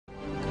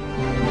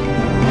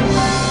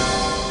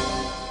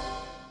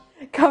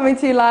Coming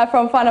to you live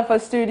from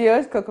Fanafa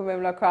Studios,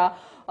 Kokomemlakra,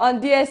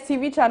 on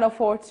DSTV channel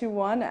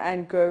 421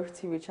 and Grove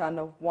TV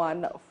channel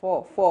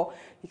 144.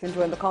 You can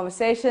join the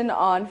conversation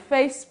on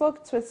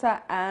Facebook,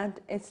 Twitter and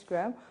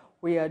Instagram.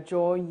 We are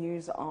Joy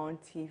News on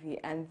TV,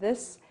 and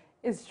this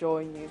is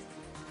Joy News.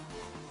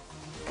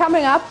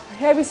 Coming up,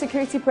 heavy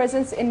security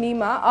presence in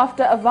Nima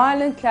after a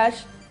violent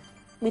clash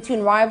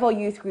between rival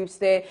youth groups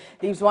there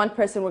leaves one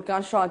person with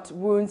gunshot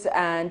wounds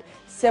and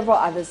several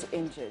others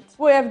injured.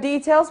 We have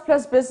details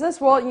plus business,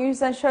 world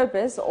news and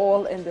showbiz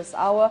all in this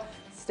hour.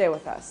 Stay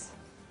with us.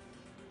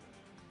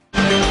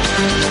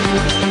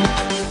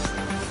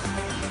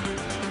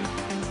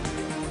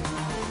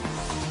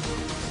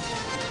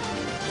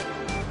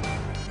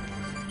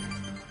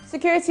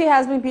 Security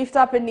has been beefed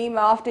up in Nima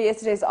after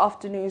yesterday's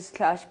afternoon's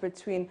clash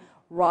between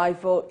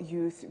rival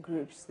youth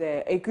groups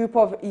there. A group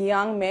of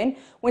young men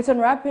went on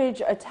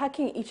rampage,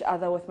 attacking each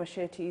other with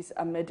machetes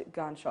amid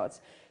gunshots.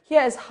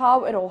 Here is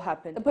how it all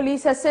happened. The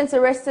police has since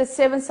arrested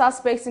 7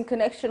 suspects in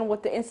connection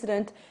with the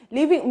incident,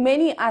 leaving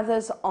many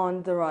others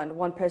on the run.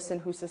 One person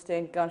who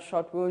sustained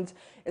gunshot wounds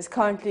is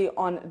currently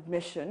on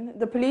admission.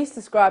 The police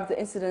described the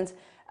incident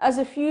as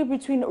a feud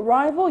between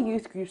rival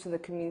youth groups in the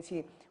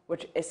community,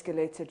 which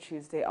escalated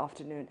Tuesday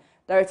afternoon.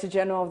 Director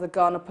General of the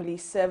Ghana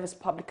Police Service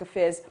Public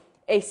Affairs,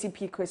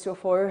 ACP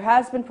Kwesiofo,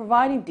 has been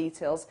providing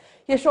details.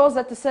 He assures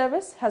that the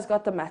service has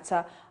got the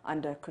matter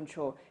under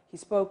control. He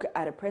spoke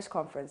at a press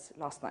conference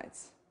last night.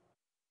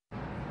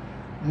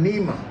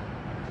 Nima,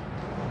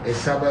 a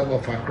suburb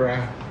of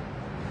Accra,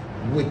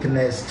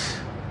 witnessed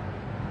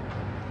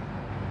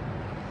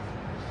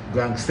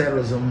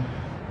gangsterism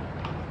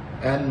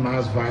and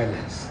mass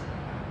violence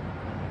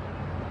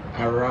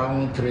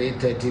around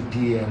 3:30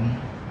 p.m.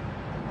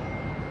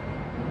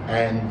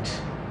 and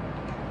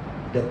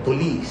the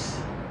police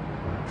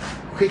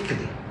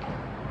quickly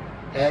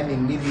and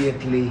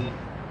immediately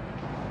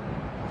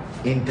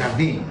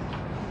intervened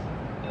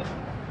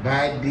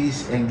by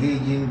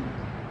disengaging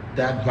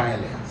that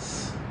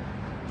violence.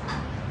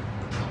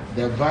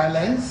 The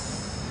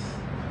violence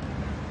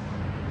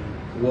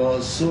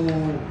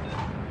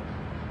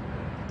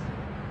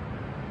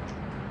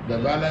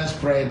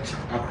spread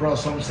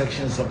across some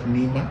sections of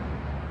Nima,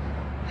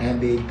 and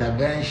the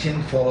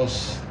intervention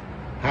force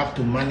have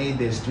to manage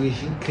the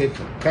situation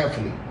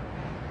carefully.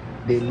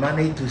 They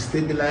managed to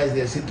stabilize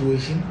the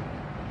situation.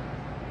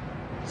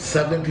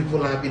 7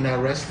 people have been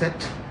arrested.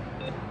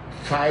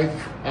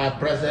 5 are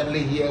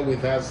presently here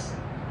with us,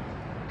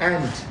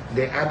 and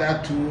the other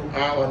 2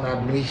 are on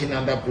admission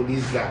under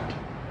police guard.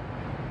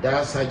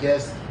 That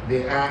suggests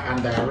they are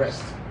under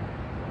arrest.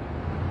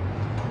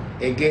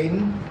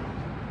 Again,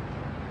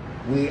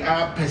 we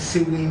are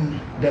pursuing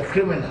the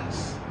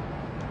criminals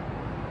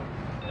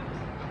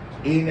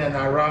in and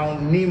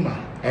around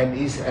Nima and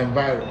its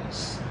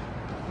environs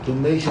to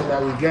make sure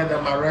that we get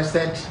them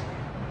arrested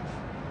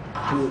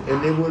to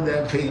enable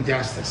them to face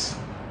justice.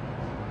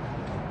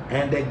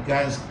 And the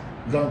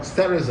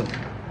gangsterism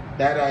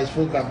that I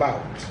spoke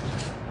about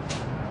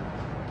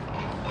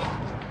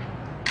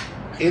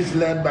is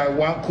led by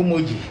one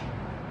Kumoji,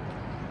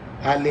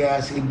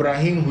 alias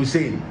Ibrahim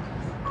Hussein,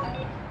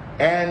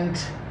 and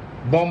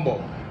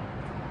Bombo,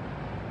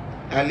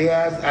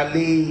 alias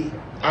Ali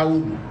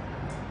Audu.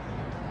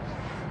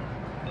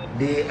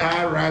 They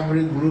are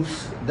rivalry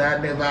groups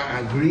that never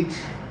agreed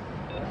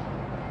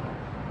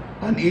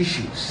on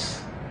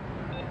issues,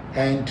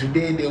 and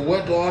today they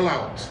went all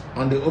out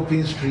on the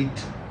open street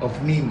of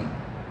Nima.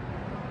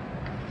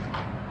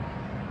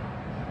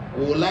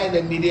 We would like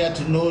the media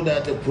to know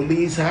that the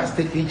police has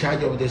taken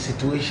charge of the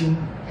situation,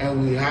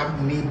 and we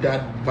have nipped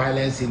that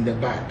violence in the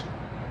bud.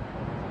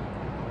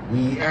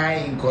 We are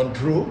in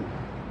control,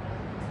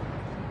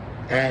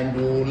 and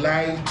we would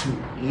like to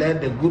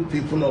let the good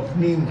people of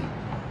Nima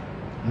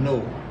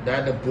know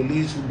that the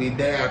police will be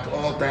there at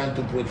all times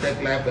to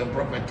protect life and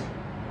property,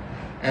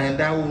 and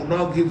that will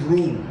not give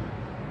room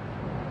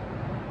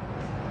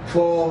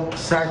for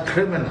such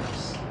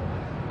criminals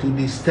to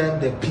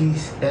disturb the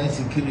peace and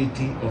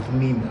security of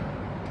Nima.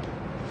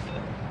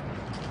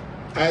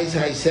 As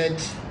I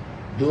said,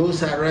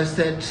 those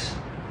arrested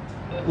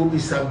will be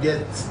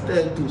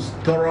subjected to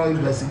thorough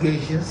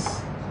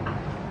investigations,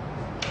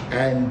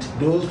 and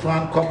those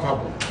found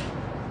culpable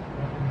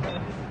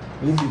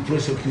will be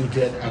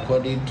prosecuted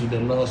according to the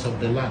laws of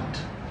the land.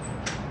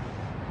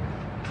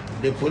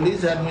 The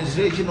police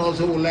administration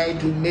also would like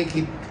to make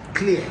it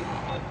clear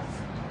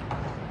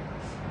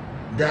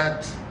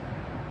that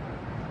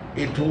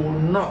it will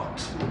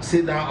not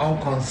sit down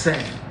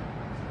unconcerned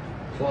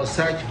for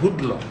such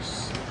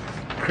hoodlums,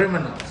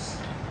 criminals,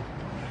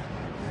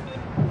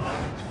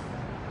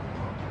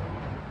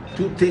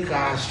 to take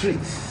our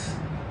streets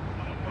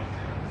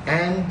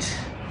and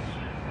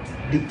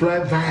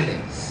deploy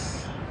violence.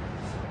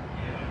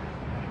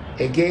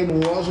 Again,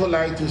 we also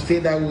like to say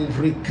that we've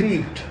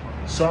retrieved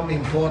some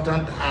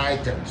important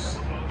items,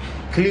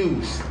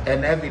 clues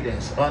and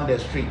evidence on the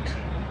street,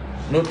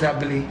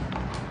 notably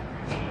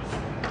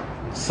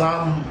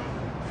some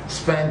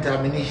spent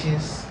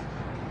ammunitions,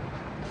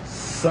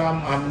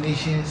 some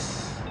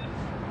ammunitions,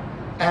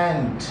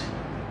 and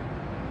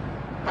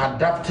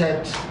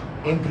adapted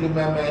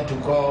implement to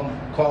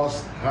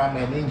cause harm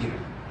and injury.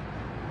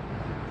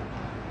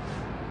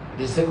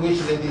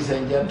 Distinguished ladies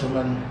and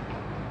gentlemen,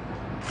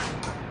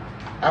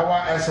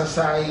 our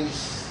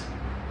exercise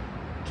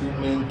to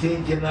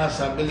maintain general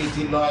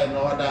stability, law and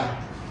order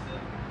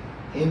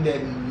in the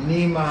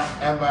NEMA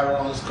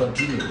environs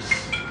continues.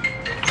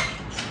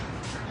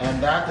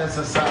 And that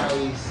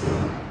exercise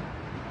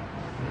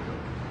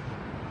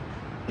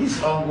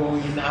is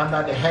ongoing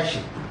under the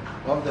headship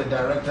of the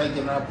Director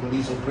General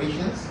Police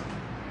Operations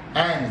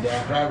and the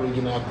Accra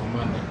Regional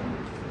Commander.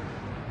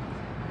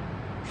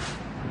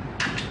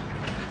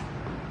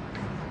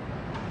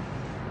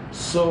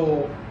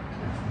 So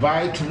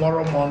by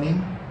tomorrow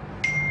morning,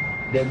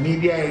 the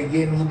media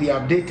again will be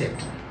updated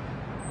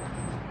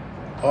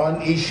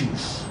on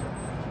issues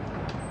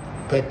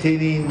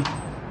pertaining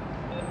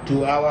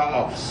to our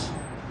ops.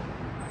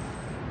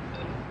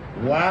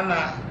 One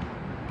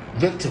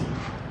victim,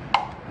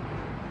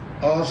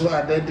 also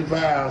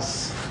identified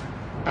as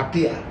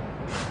Apia,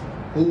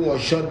 who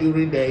was shot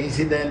during the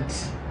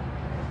incident,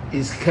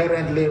 is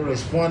currently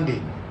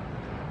responding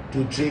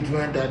to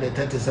treatment at the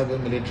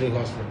 37 Military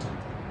Hospital.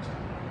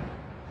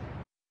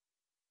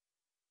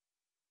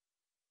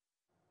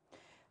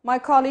 My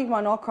colleague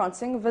Manor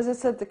Kronsing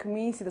visited the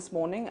community this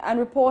morning and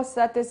reports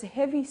that there's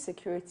heavy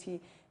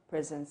security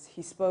presence.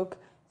 He spoke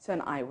to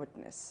an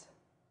eyewitness.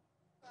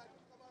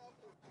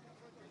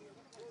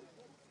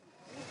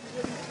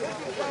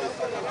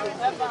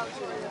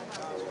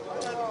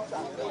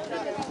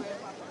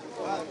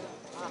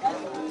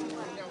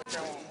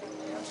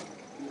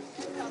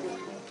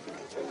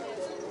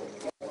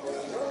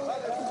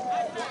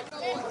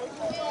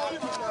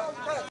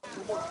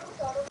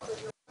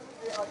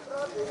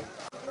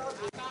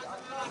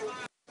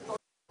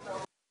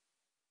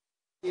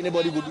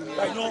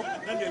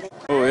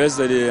 Oh,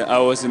 yesterday I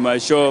was in my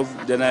shop,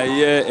 then I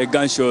hear a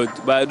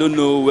gunshot, but I don't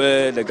know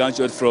where the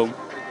gunshot from.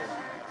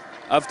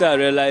 After I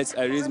realized,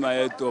 I raised my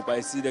head up,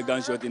 I see the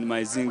gunshot in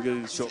my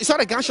single shop. You saw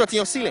the gunshot in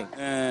your ceiling?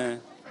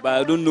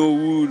 But I don't know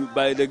who,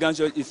 but the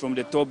gunshot is from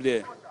the top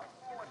there.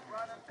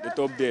 The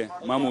top there,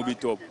 Mamobi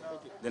top.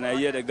 Then I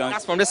hear the gunshot.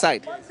 That's from the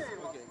side?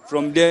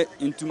 From there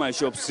into my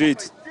shop,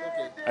 straight.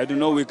 I do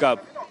not wake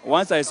up.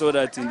 Once I saw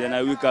that thing, then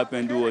I wake up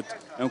and do what?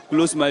 And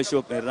close my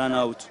shop and run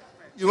out.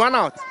 You ran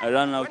out? I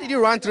ran out. What did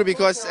you run through?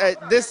 Because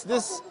this,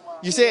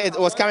 you say it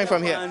was coming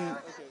from here. And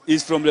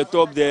it's from the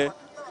top there.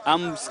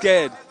 I'm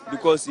scared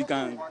because you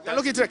can.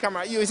 Look into the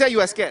camera. You said you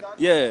were scared.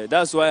 Yeah,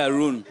 that's why I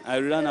run. I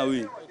ran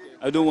away.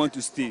 I don't want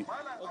to stay.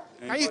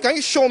 Can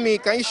you show me?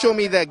 Can you show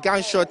me the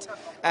gunshot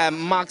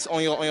marks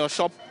on your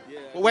shop? Yeah.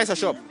 Where's the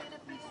shop?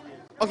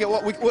 Okay,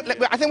 well,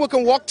 I think we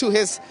can walk to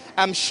his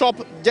shop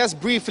just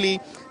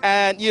briefly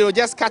and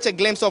just catch a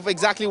glimpse of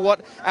exactly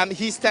what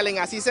he's telling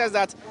us. He says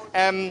that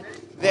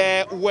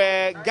there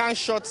were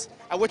gunshots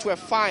which were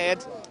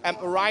fired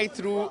right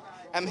through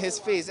his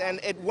face, and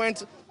it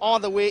went all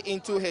the way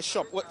into his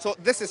shop. So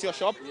this is your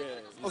shop? Yeah.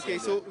 Okay,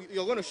 so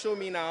you're going to show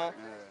me now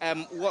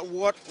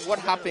what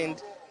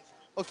happened.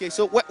 Okay,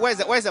 so where's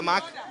the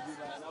mark?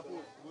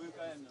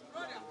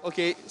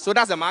 Okay, so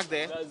that's the mark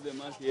there. That's the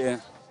mark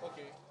here.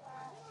 Okay.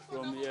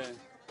 From here.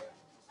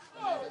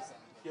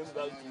 Came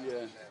back to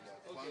here.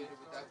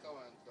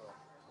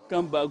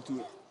 Come back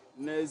to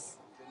next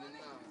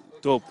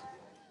top.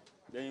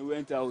 Then he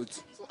went out.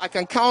 So I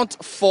can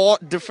count 4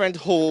 different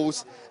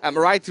holes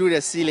right through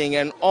the ceiling,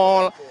 and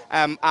all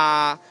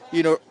are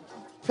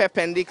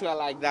perpendicular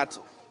like that,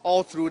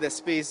 all through the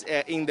space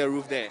in the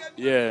roof there.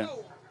 Yeah.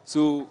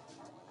 So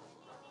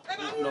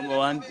number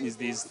 1 is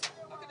this.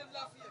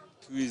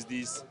 2 is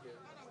this.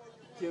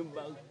 Came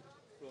back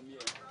from here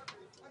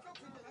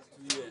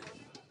to here.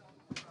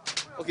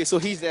 Okay, so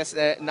he's just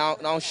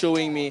now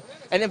showing me,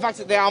 and in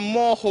fact there are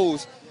more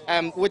holes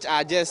which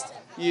are just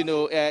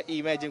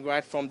emerging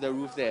right from the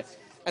roof there.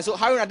 And so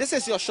Haruna, this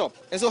is your shop.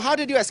 And so how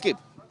did you escape?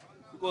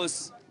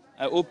 Because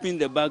I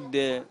opened the bag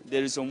there.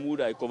 There is some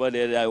wood I covered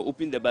there. I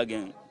opened the bag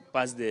and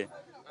passed there.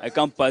 I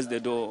can't pass the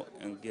door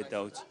and get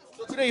out.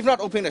 So today you've not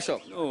opened the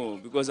shop? No,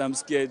 because I'm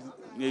scared.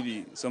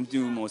 Maybe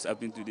something must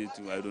happen today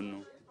too. I don't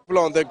know.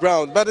 On the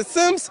ground, but it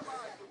seems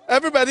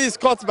everybody is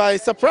caught by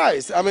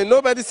surprise. I mean,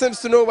 nobody seems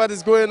to know what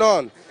is going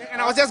on.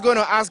 And I was just going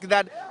to ask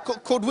that,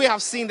 could we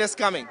have seen this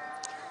coming?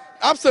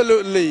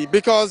 Absolutely,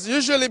 because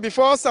usually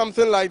before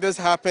something like this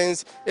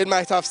happens, it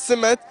might have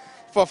simmered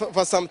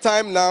for some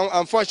time now.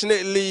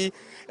 Unfortunately,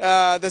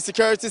 the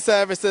security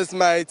services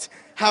might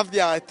have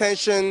their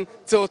attention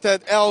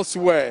tilted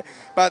elsewhere.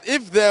 But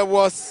if there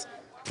was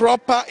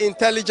proper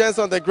intelligence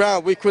on the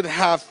ground, we could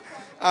have,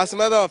 as a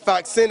matter of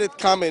fact, seen it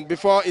coming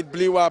before it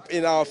blew up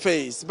in our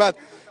face. But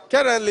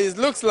currently, it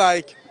looks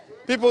like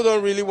people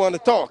don't really want to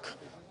talk.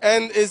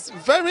 And it's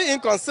very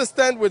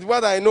inconsistent with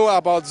what I know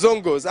about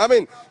Zongos. I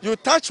mean, you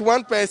touch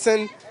one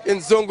person in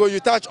Zongo, you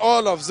touch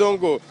all of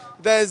Zongo.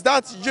 There's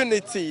that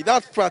unity,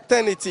 that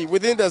fraternity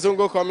within the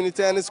Zongo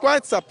community, and it's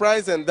quite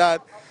surprising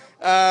that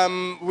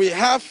we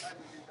have,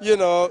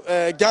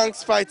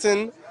 gangs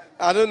fighting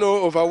I don't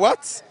know over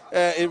what,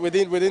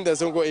 within the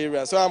Zongo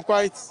area. So I'm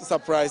quite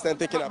surprised and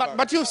taken aback.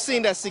 But you've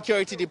seen the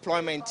security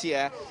deployment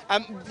here.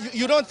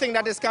 You don't think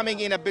that is coming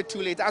in a bit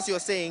too late, as you're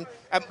saying,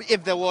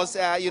 if there was,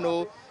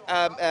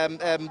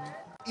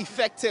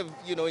 effective,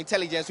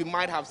 intelligence, we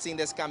might have seen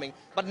this coming.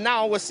 But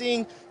now we're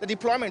seeing the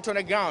deployment on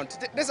the ground.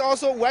 This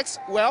also works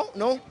well,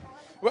 no?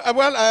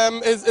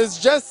 Well, it's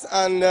just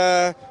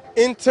an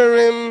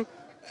interim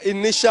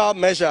initial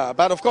measure,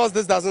 but of course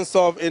this doesn't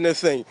solve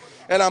anything.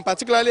 And I'm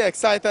particularly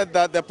excited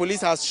that the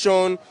police has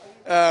shown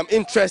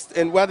interest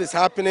in what is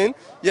happening.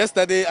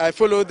 Yesterday I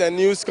followed the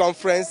news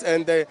conference,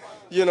 and the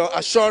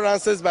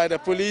assurances by the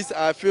police,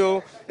 I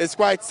feel, is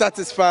quite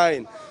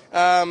satisfying.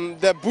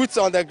 The boots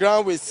on the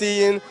ground we're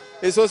seeing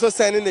is also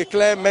sending a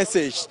clear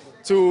message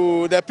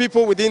to the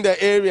people within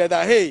the area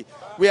that, hey,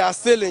 we are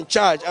still in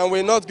charge and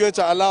we're not going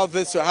to allow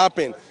this to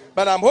happen.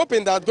 But I'm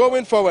hoping that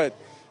going forward,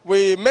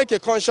 we make a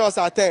conscious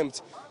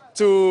attempt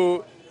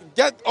to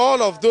get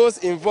all of those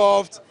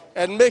involved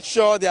and make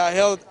sure they are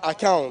held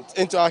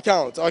into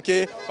account,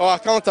 okay, or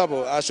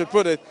accountable, I should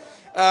put it.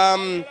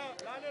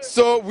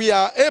 So we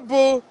are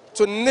able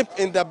to nip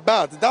in the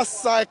bud that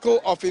cycle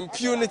of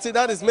impunity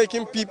that is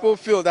making people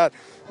feel that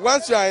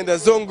once you are in the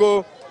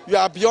Zongo, you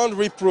are beyond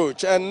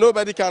reproach and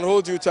nobody can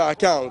hold you to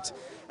account.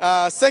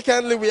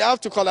 Secondly, we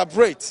have to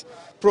collaborate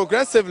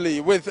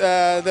progressively with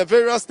the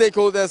various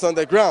stakeholders on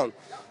the ground,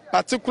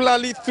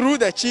 particularly through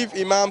the Chief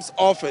Imam's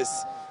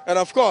office. And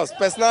of course,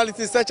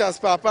 personalities such as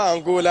Papa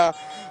Angola,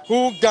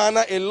 who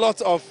garner a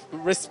lot of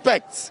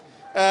respect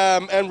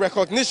and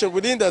recognition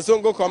within the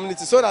Zongo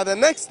community, so that the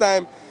next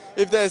time,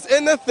 if there's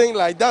anything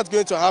like that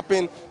going to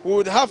happen, we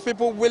would have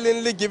people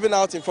willingly giving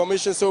out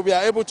information so we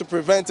are able to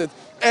prevent it.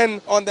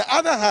 And on the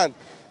other hand,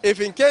 if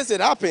in case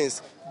it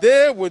happens,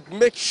 they would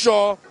make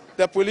sure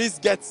the police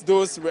gets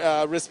those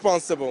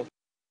responsible.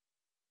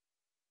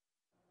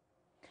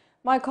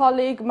 My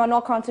colleague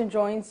Manuel Cronton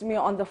joins me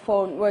on the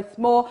phone with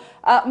more.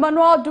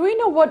 Manuel, do we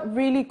know what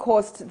really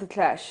caused the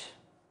clash?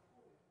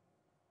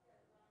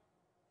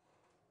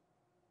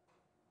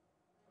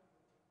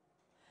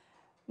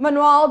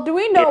 Manuel, do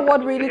we know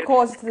what really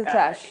caused the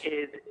clash?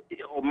 It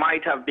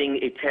might have been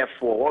a turf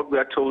war. What we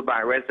are told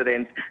by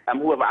residents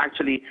who have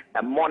actually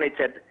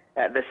monitored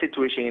the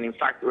situation, and in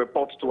fact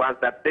reports to us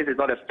that this is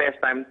not the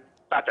first time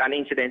such an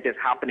incident is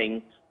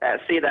happening,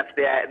 say that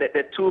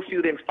the two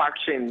feuding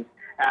factions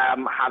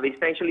have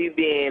essentially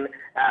been,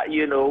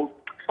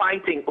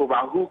 fighting over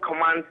who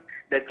commands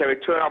the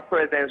territorial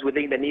presence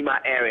within the Nima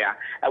area.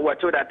 We're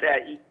told that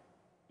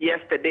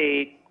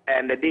yesterday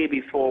and the day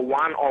before,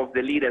 one of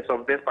the leaders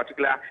of this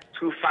particular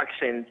two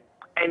factions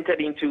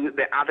entered into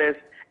the other's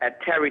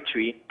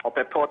territory, or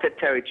purported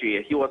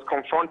territory. He was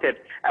confronted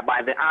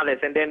by the others,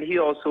 and then he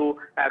also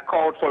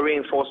called for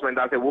reinforcement,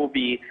 as it will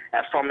be,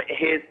 from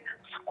his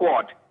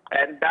squad.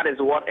 And that is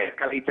what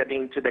escalated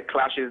into the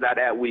clashes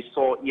that we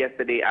saw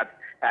yesterday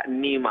at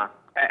Nima.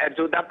 And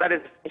so that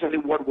is essentially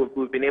what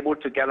we've been able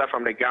to gather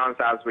from the grounds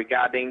as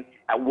regarding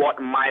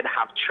what might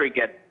have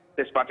triggered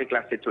this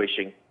particular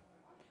situation.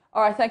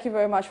 All right, thank you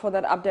very much for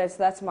that update.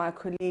 That's my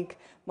colleague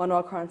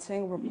Manuel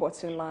Cronton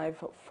reporting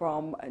live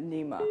from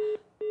Nima.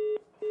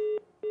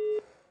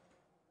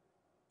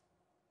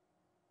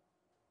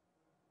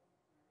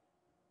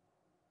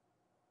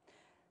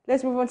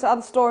 Let's move on to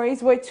other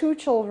stories where two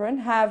children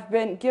have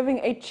been giving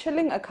a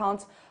chilling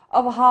account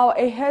of how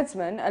a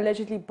herdsman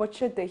allegedly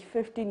butchered their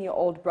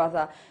 15-year-old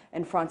brother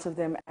in front of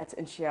them at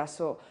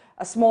Nshiaso,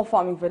 a small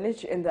farming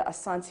village in the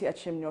Asante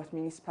Achim North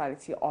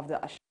municipality of the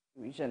Ashram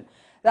region.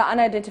 The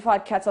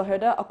unidentified cattle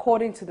herder,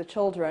 according to the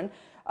children,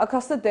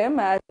 accosted them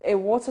at a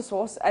water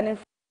source and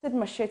inflicted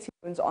machete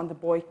wounds on the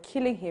boy,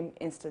 killing him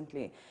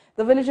instantly.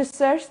 The villagers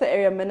searched the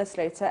area minutes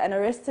later and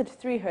arrested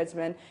 3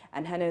 herdsmen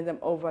and handed them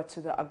over to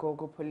the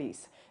Agogo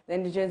police. The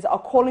indigents are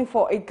calling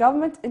for a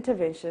government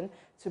intervention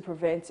to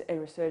prevent a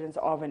resurgence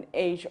of an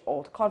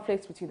age-old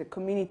conflict between the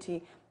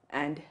community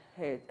and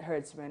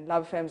herdsmen.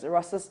 Love FM's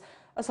Erastus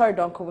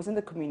Asaridonko was in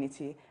the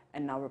community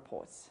and now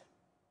reports.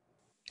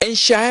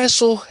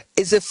 Nshiaso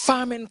is a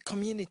farming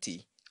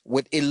community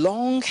with a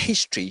long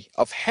history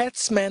of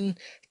herdsmen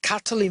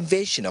cattle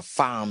invasion of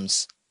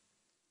farms.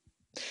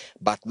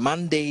 But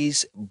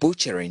Monday's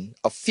butchering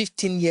of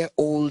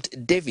 15-year-old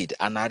David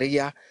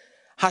Anaria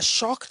has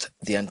shocked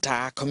the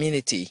entire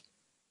community.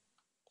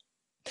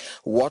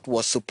 What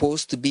was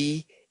supposed to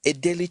be a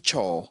daily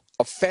chore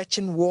of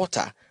fetching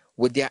water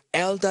with their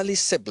elderly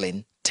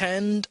sibling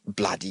turned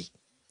bloody.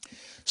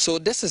 So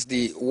this is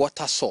the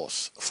water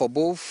source for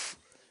both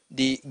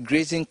the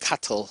grazing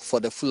cattle for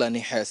the Fulani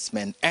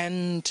herdsmen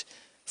and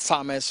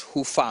farmers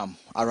who farm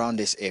around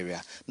this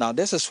area. Now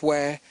this is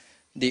where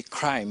the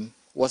crime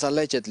was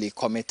allegedly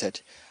committed.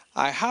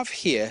 I have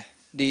here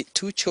the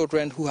 2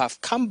 children who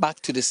have come back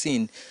to the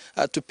scene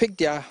to pick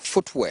their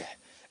footwear,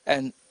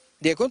 and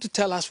they're going to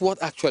tell us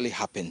what actually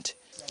happened.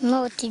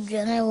 No,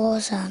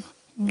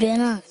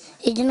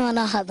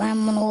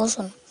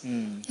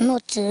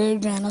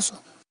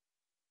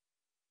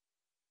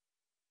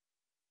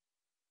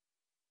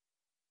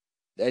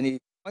 And he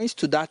points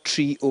to that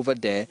tree over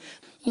there.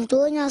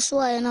 Intonya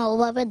soa na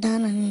oba be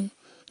dana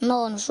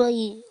no so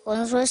yi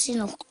on so si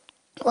no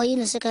o yi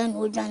no second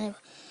o dwane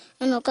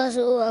no ka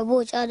so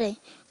abo chade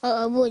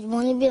abo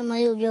money be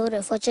my obi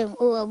ore for chem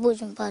o abo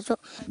mpacho.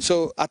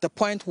 So at the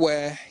point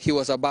where he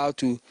was about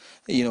to,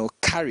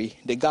 carry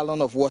the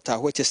gallon of water,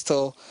 which is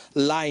still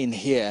lying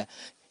here,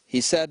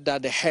 he said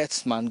that the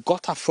herdsman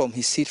got up from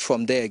his seat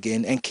from there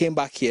again and came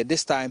back here.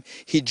 This time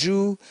he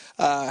drew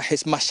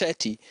his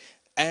machete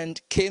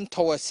and came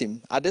towards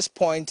him. At this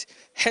point,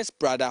 his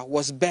brother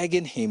was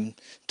begging him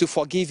to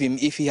forgive him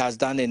if he has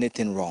done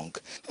anything wrong.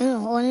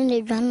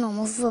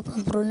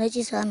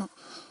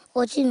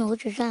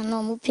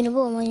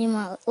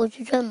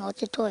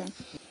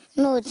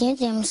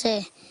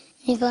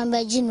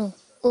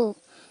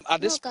 At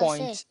this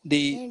point,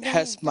 the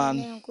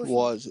herdsman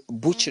was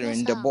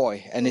butchering the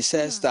boy, and he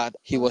says that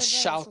he was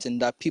shouting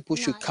that people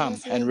should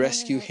come and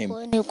rescue him.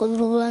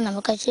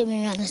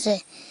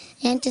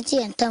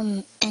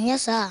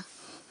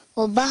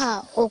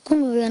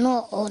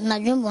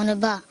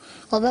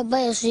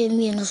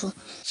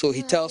 So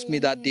he tells me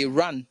that they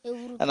ran,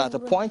 and at a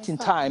point in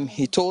time,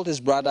 he told his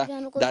brother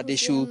that they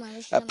should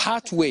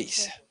part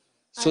ways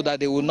so that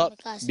they will not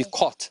be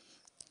caught.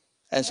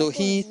 And so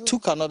he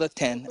took another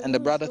 10, and the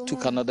brother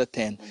took another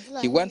 10.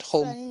 He went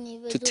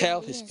home to tell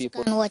his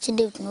people.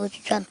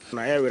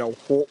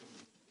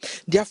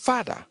 Their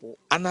father,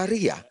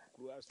 Anaria,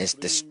 is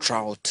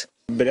distraught.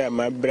 The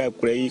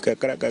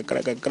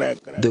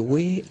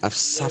way I've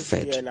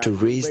suffered to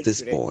raise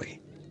this boy.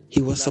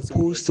 He was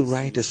supposed to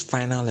write his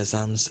final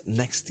exams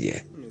next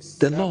year.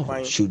 The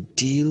law should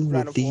deal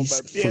with these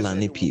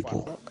Fulani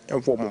people.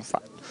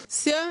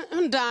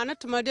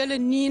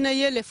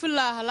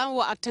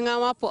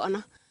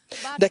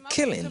 The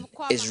killing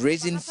is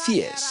raising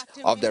fears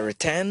of the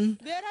return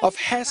of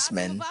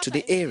herdsmen to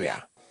the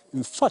area.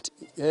 In fact,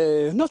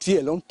 not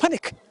fear alone,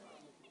 panic.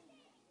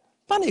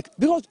 Panic,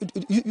 because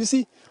you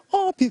see,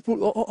 all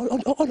people,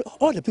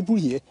 all the people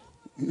here,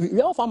 we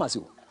are all farmers.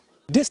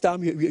 This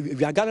time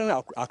we are gathering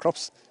our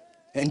crops,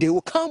 and they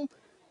will come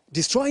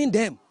destroying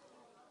them.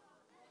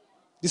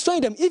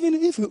 Destroying them, even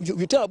if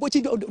you tell about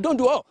it, don't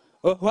do all.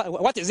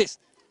 What is this?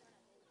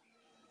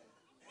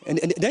 And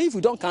then if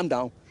we don't calm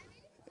down,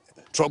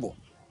 trouble.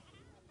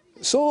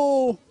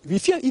 So we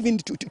fear even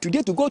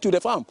today to go to the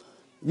farm.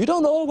 We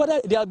don't know whether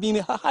they have been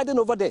hiding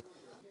over there.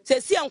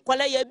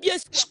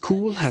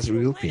 School has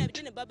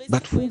reopened,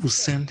 but who will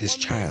send his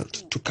child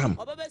to come?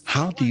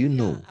 How do you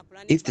know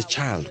if the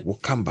child will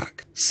come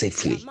back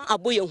safely?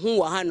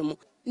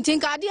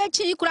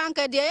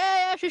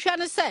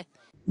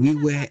 We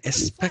were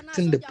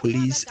expecting the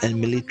police and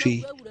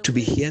military to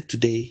be here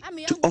today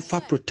to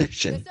offer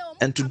protection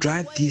and to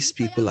drive these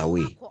people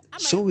away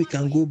so we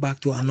can go back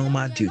to our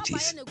normal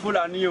duties.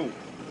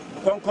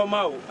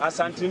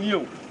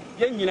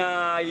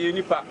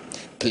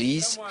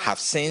 Police have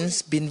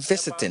since been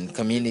visiting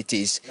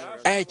communities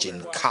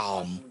urging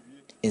calm.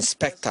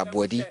 Inspector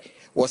Bodi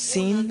was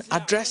seen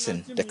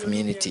addressing the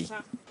community.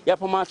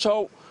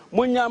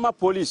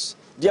 Police.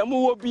 Dia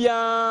mu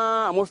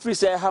obia mo free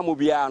say ha mo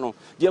bia no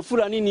dia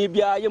fulani ni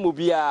bia ye mo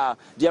bia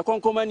dia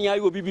konkomani ayi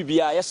obi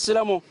bibia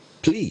yesere mo.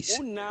 Please,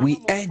 we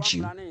urge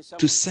you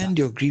to send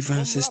your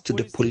grievances to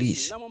the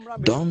police.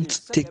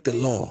 Don't take the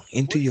law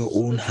into your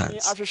own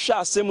hands.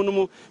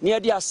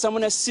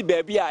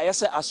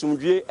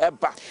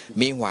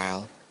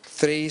 Meanwhile,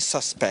 3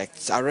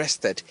 suspects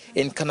arrested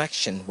in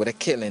connection with the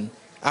killing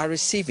are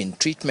receiving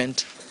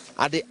treatment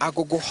at the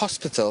Agogo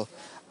Hospital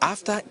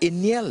after a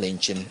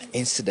near-lynching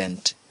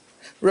incident.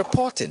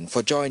 Reporting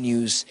for Joy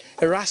News,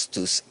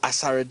 Erastus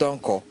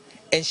Asaredonko,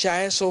 and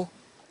Shaeso,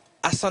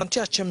 Asante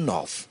Achem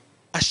North,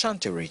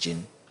 Ashanti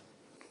region.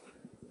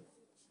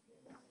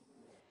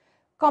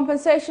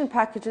 Compensation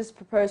packages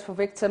proposed for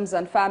victims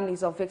and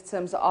families of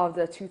victims of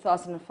the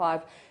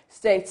 2005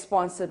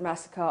 state-sponsored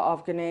massacre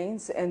of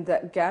Ghanaians in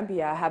the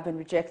Gambia have been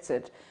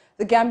rejected.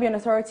 The Gambian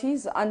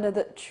authorities, under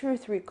the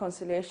Truth,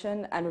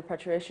 Reconciliation and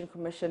Repatriation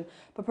Commission,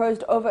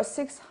 proposed over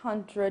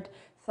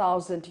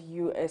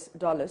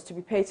 $600,000 to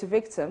be paid to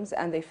victims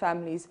and their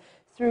families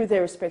through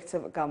their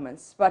respective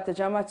governments. But the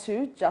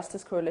Jama'atu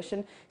Justice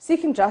Coalition,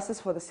 seeking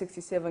justice for the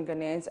 67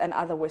 Ghanaians and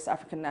other West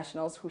African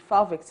nationals who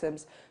fell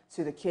victims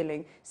to the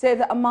killing, say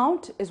the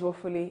amount is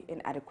woefully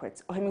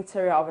inadequate.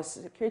 Ohimiteria of a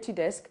security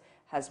desk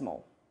has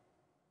more.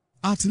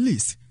 At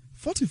least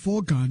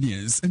 44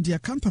 Ghanaians and their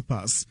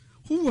counterparts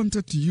who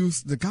wanted to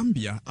use the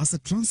Gambia as a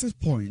transit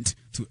point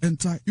to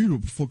enter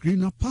Europe for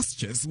greener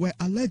pastures were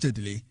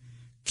allegedly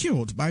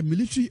killed by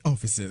military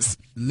officers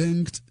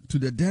linked to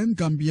the then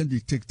Gambian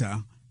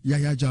dictator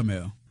Yahya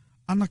Jammeh.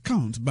 An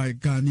account by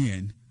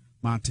Ghanaian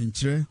Martin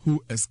Chere,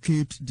 who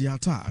escaped the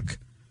attack,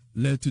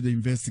 led to the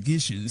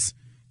investigations,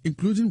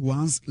 including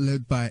ones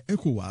led by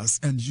ECOWAS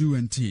and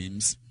UN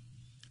teams.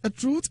 A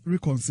Truth,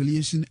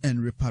 Reconciliation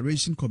and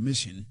Reparation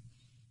Commission,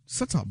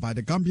 set up by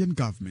the Gambian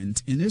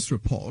government in its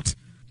report,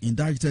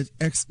 indicted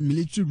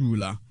ex-military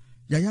ruler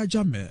Yahya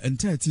Jammeh and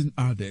 13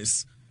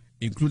 others,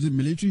 including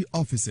military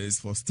officers,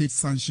 for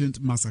state-sanctioned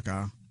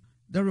massacre.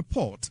 The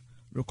report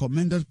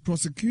recommended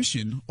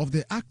prosecution of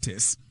the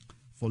actors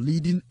for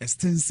leading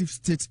extensive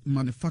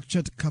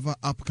state-manufactured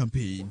cover-up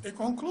campaign. It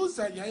concludes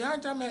that Yahya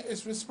Jammeh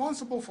is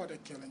responsible for the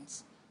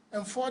killings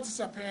and forced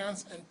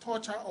disappearance and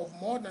torture of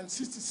more than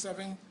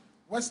 67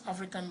 West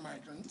African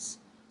migrants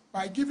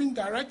by giving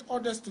direct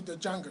orders to the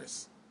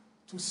Jangers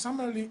to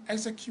summarily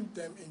execute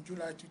them in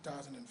July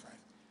 2005.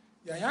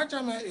 Yahya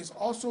Jammeh is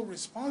also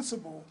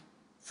responsible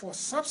for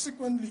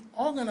subsequently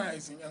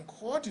organizing and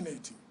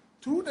coordinating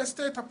through the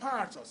state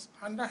apparatus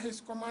under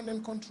his command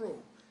and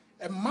control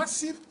a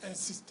massive and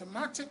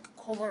systematic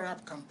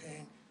cover-up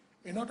campaign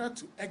in order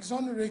to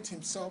exonerate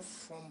himself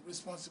from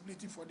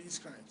responsibility for these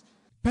crimes.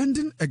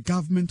 Pending a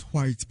government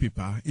white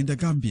paper in the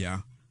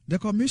Gambia, the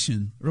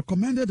Commission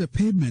recommended the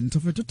payment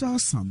of a total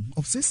sum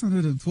of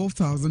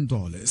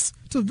 $612,000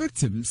 to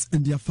victims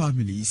and their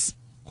families.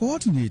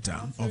 Coordinator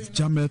of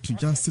Jammeh to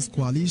Justice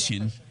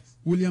Coalition,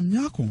 William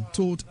Nyako,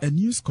 told a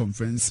news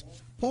conference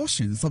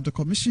portions of the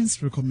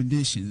Commission's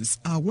recommendations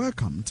are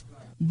welcomed,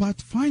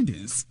 but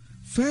findings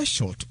fell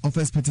short of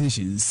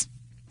expectations.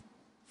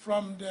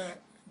 From the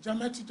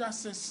Jammeh to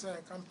Justice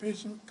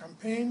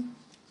campaign,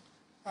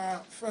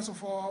 first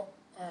of all,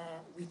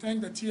 we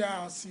thank the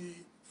TRC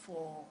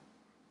for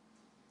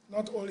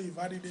not only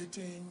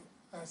validating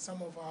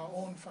some of our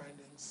own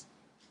findings,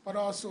 but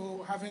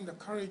also having the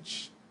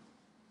courage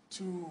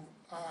to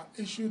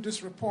issue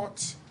this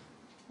report,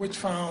 which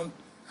found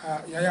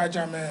Yahya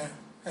Jammeh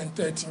and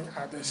 13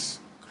 others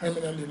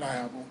criminally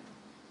liable.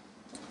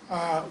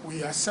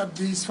 We accept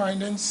these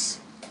findings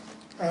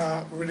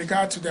with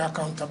regard to their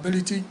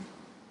accountability.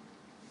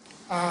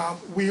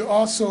 We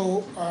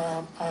also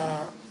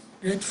are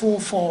grateful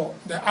for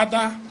the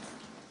other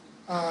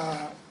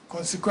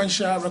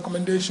consequential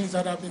recommendations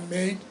that have been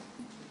made.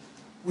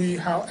 We,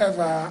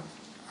 however,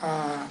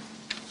 are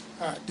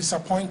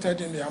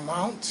disappointed in the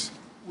amount.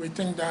 We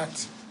think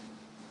that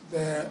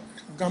the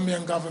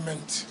Gambian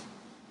government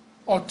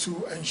ought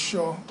to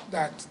ensure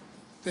that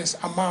this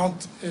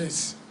amount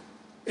is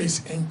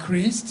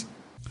increased.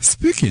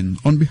 Speaking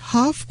on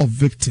behalf of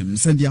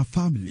victims and their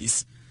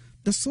families,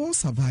 the sole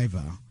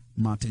survivor,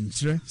 Martin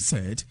Chre,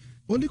 said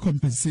only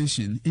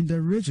compensation in the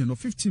region of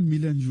 $15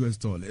 million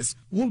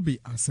will be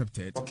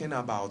accepted. Talking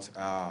about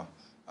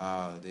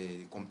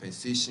the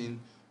compensation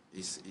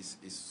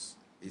is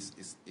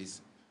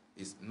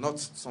not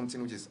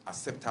something which is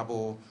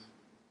acceptable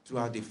to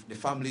the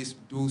families,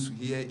 those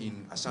here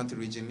in Ashanti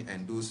region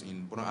and those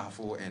in Bono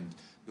Ahafo and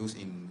those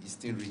in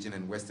Eastern region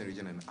and Western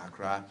region and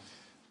Accra.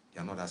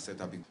 They are not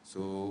acceptable.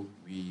 So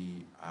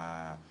we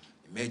are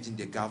urging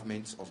the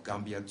government of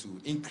Gambia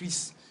to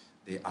increase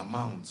the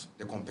amount,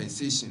 the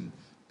compensation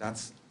that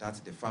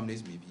the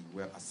families may be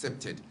well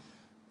accepted,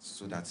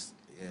 so that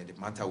the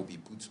matter will be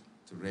put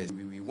to rest.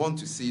 We want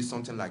to see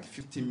something like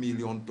 $50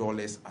 million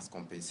as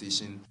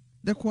compensation.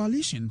 The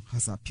coalition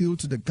has appealed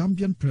to the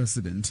Gambian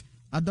president,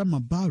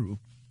 Adama Barrow,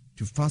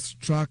 to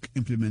fast-track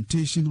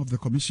implementation of the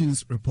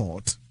Commission's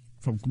report.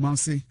 From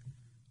Kumasi,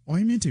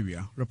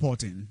 Oiminteria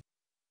reporting.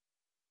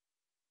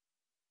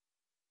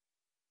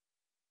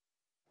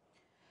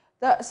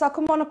 The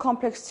Sakumono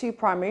Complex 2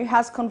 Primary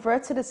has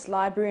converted its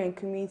library and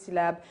community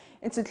lab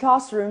into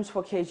classrooms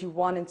for KG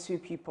 1 and 2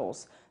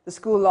 pupils. The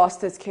school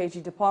lost its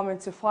KG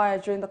department to fire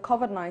during the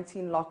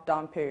COVID-19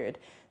 lockdown period.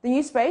 The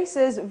new space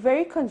is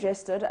very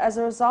congested as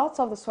a result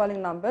of the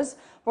swelling numbers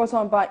brought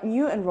on by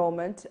new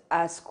enrollment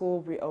as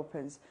school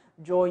reopens.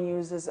 Joy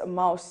News'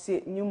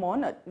 Mausi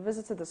Newmon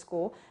visited the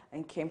school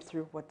and came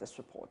through with this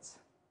report.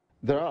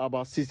 There are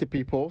about 60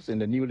 pupils in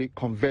the newly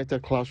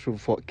converted classroom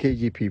for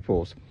KG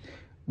pupils.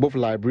 Both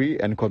library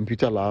and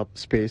computer lab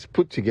space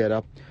put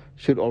together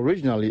should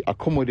originally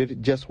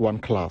accommodate just one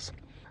class.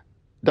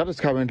 That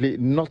is currently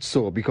not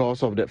so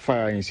because of the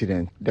fire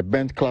incident. The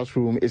burnt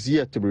classroom is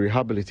yet to be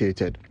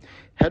rehabilitated.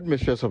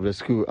 Headmistress of the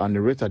school,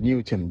 Anurita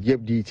Newton,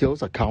 gave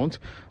details account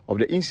of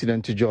the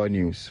incident to Joy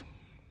News.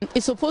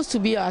 It's supposed to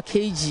be our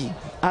KG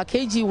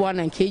 1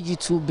 and KG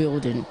 2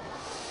 building.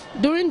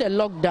 During the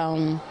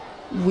lockdown,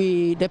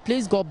 the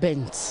place got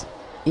burnt.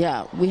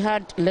 Yeah, we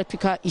had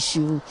electrical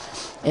issue,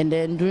 and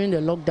then during the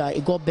lockdown,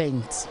 it got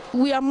burnt.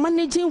 We are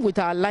managing with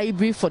our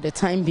library for the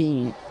time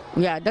being.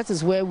 Yeah, that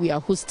is where we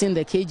are hosting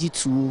the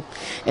KG2,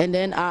 and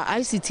then our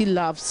ICT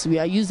labs, we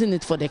are using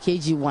it for the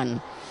KG1.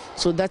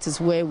 So that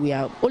is where we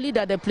are, only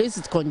that the place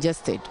is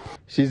congested.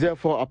 She's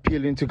therefore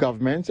appealing to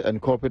government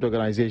and corporate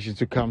organizations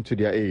to come to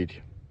their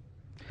aid.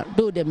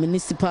 Though the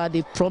municipal,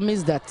 they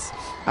promised that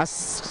as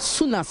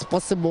soon as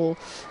possible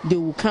they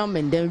will come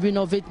and then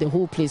renovate the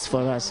whole place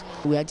for us.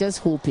 We are just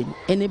hoping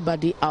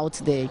anybody out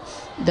there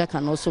that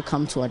can also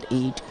come to our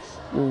aid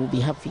will be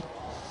happy.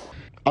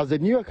 As the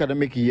new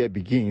academic year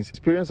begins,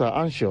 parents are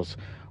anxious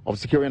of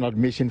securing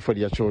admission for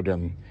their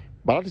children,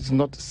 but that is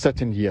not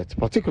certain yet,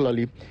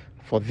 particularly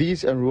for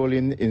these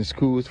enrolling in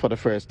schools for the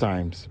first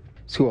times.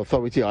 School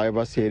authority,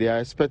 however, say they are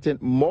expecting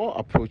more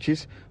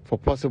approaches for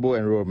possible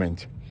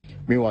enrollment.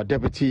 Meanwhile,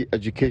 Deputy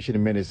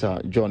Education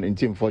Minister John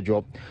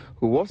Ntimfodjo,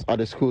 who was at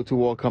the school to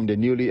welcome the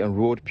newly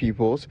enrolled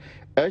pupils,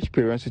 urged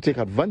parents to take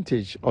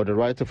advantage of the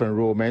right of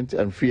enrollment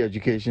and free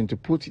education to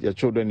put their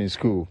children in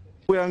school.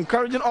 We are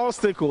encouraging all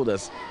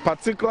stakeholders,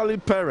 particularly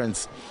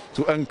parents,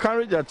 to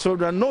encourage their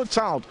children. No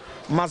child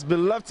must be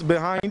left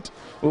behind.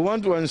 We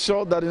want to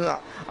ensure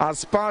that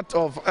as part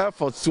of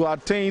efforts to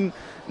attain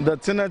the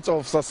tenets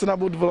of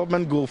Sustainable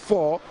Development Goal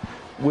 4,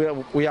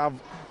 we have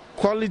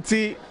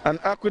quality and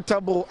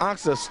equitable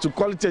access to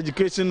quality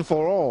education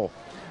for all.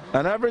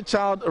 And every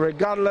child,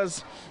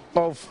 regardless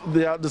of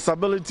their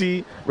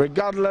disability,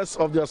 regardless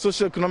of their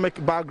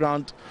socioeconomic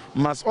background,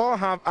 must all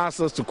have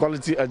access to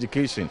quality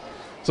education.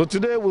 So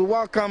today we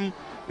welcome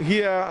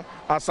here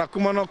at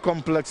Sakumano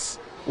Complex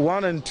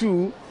 1 and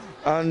 2,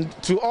 and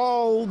to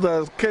all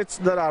the kids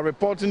that are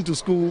reporting to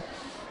school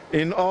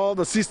in all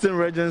the 16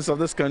 regions of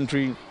this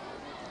country,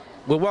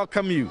 we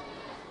welcome you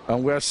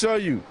and we assure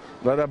you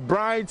that a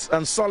bright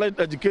and solid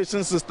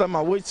education system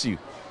awaits you,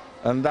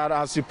 and that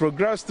as you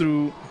progress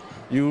through,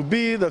 you will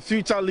be the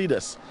future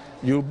leaders.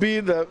 You'll be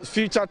the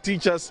future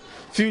teachers,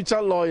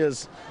 future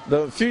lawyers,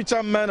 the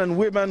future men and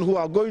women who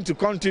are going to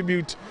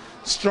contribute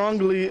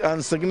strongly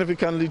and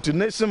significantly to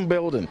nation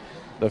building.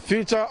 The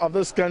future of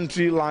this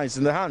country lies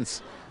in the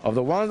hands of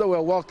the ones that we're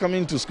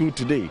welcoming to school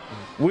today.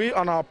 We,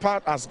 on our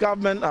part, as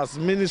government, as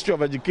Ministry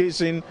of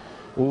Education,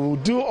 will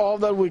do all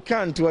that we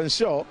can to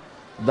ensure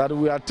that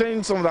we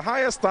attain some of the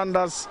highest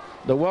standards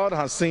the world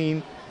has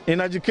seen in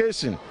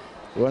education,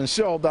 to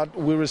ensure that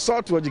we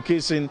resort to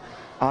education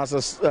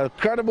as a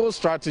credible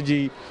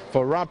strategy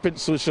for rapid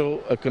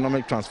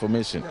socio-economic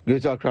transformation.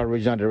 Greater Accra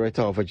Regional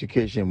Director of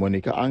Education,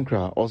 Monica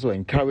Ankra, also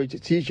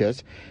encouraged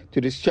teachers to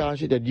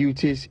discharge their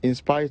duties in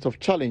spite of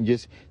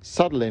challenges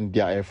saddling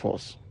their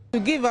efforts. To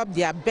give up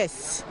their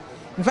best.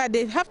 In fact,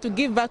 they have to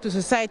give back to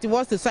society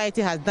what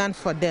society has done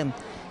for them,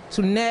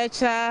 to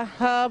nurture,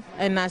 help,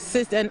 and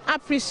assist and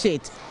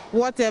appreciate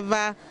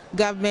whatever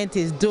government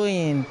is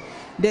doing.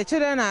 The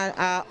children are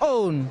our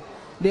own.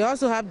 They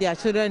also have their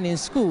children in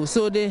school,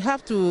 so they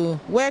have to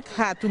work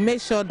hard to make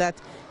sure that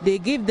they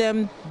give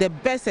them the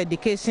best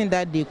education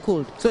that they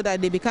could, so that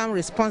they become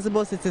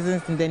responsible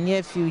citizens in the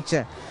near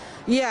future.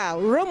 Yeah,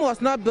 Rome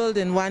was not built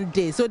in one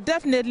day, so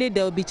definitely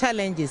there will be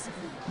challenges.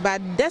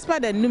 But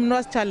despite the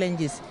numerous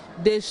challenges,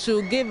 they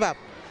should give up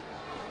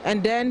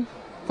and then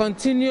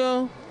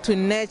continue to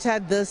nurture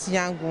those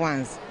young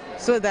ones,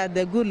 so that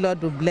the good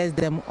Lord will bless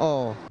them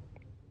all.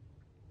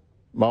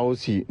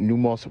 Maosi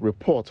Numos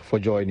report for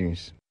Joy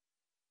News.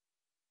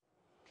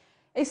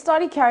 A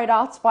study carried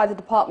out by the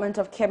Department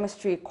of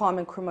Chemistry,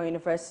 Kwame Nkrumah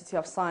University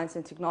of Science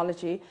and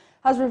Technology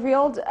has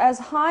revealed as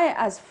high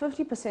as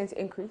 50%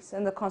 increase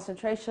in the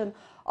concentration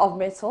of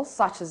metals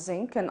such as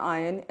zinc and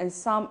iron in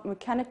some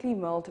mechanically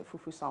milled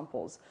fufu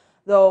samples.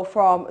 Though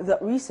from the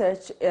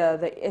research,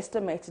 the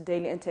estimated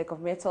daily intake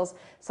of metals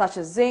such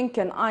as zinc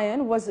and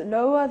iron was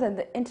lower than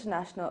the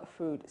international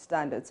food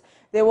standards.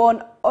 There were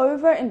an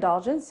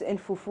overindulgence in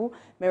fufu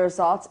may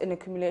result in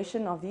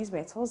accumulation of these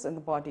metals in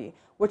the body,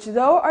 which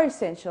though are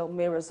essential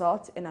may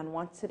result in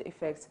unwanted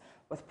effects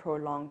with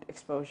prolonged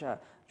exposure.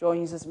 Joy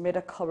News'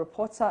 medical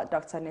reporter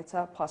Dr.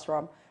 Nita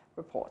Pasram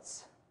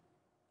reports.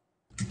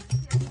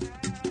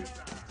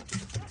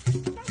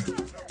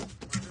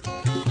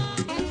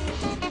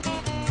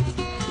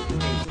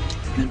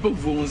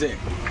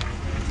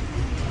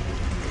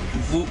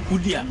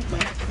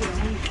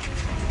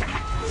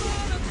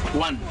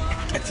 One,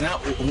 it's now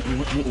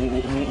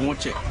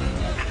watch it.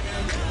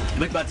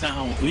 But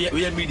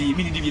we are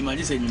media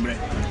magic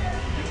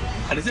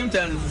at the same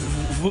time,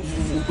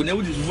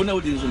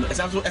 it's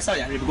also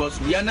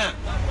because we are not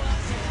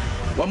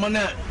one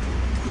man.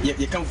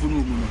 You come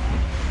from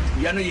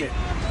we are not yet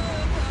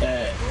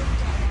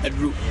a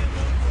group.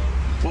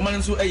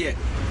 Woman so a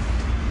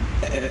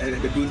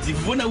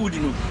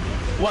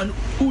one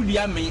who the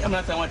army, I'm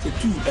not wanted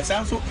two, as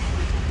also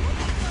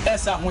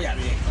as a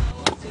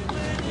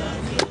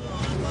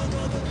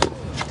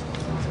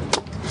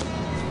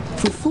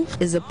Fufu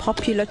is a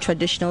popular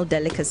traditional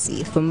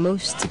delicacy for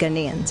most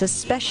Ghanaians,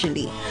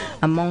 especially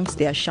amongst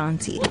the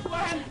Ashanti.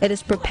 It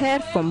is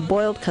prepared from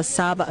boiled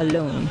cassava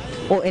alone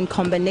or in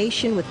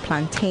combination with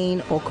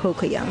plantain or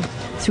cocoyam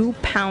through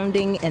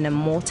pounding in a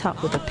mortar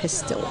with a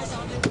pestle.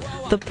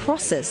 The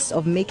process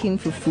of making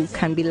fufu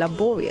can be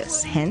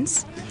laborious,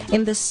 hence,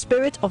 in the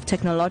spirit of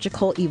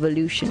technological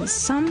evolution,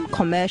 some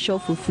commercial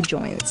fufu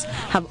joints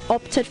have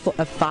opted for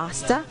a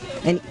faster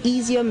and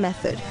easier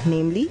method,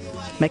 namely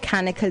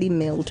mechanically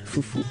milled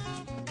fufu.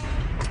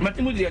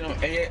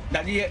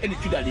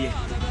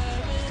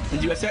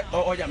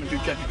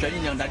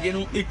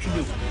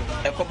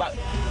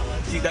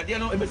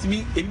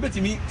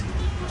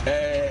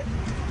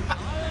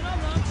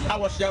 I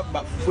was sharp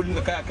but putting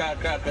the car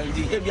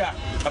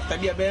after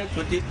the about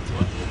 20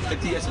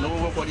 years and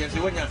over 40 years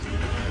when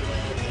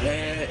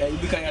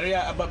you can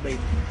area about me.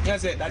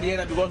 Yes, that the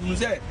end because you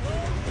said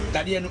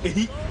that the end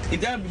in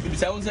time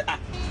sounds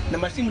the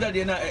machine that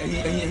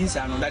he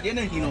sound that the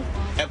end, you know,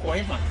 a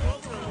coin.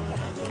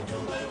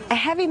 A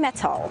heavy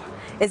metal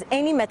is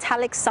any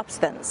metallic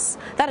substance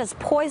that is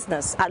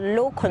poisonous at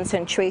low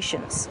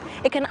concentrations.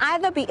 It can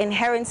either be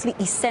inherently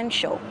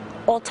essential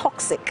or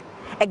toxic.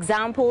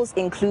 Examples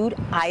include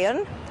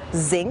iron,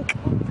 zinc,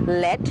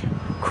 lead,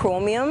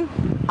 chromium,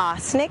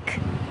 arsenic,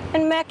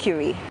 and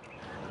mercury.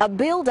 A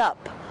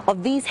buildup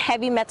of these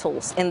heavy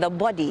metals in the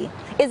body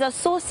is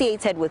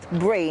associated with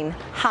brain,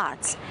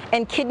 heart,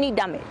 and kidney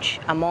damage,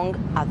 among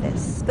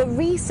others. The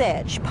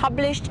research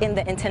published in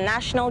the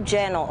International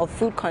Journal of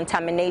Food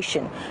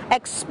Contamination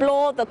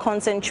explored the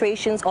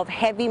concentrations of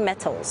heavy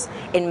metals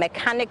in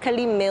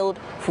mechanically milled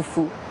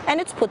fufu and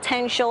its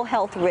potential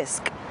health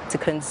risk to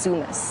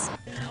consumers.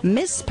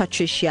 Miss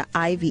Patricia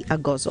Ivy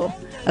Agozo,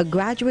 a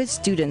graduate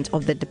student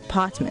of the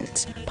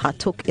department,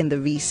 partook in the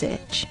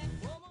research.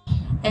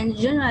 And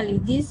generally,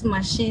 these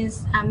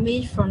machines are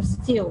made from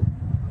steel.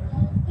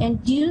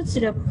 And due to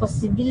the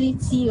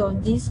possibility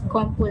of these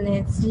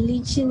components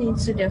leaching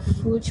into the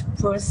food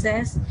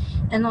process,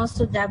 and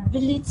also the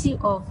ability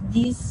of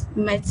these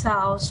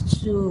metals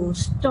to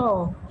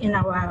store in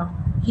our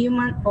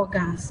human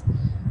organs,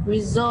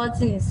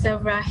 resulting in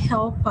several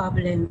health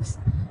problems,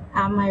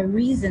 are my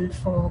reason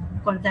for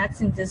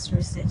conducting this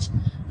research.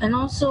 And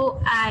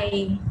also,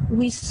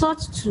 we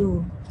sought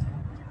to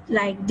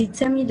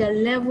determine the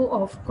level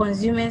of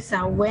consumers'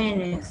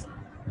 awareness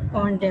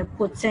on the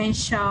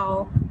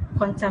potential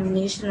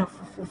contamination of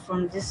fufu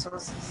from these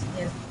sources.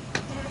 Yes.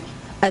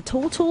 A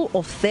total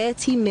of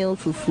 30 milled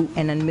fufu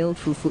and unmilled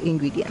fufu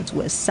ingredients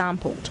were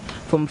sampled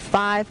from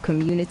 5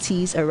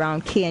 communities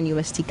around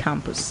KNUST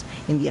campus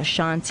in the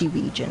Ashanti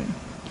region.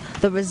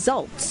 The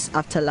results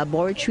after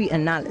laboratory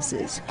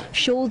analysis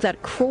showed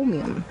that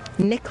chromium,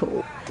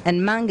 nickel,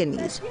 and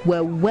manganese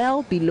were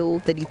well below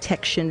the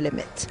detection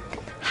limit.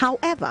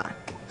 However,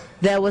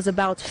 there was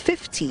about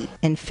 50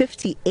 and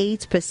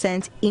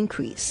 58%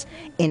 increase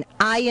in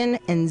iron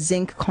and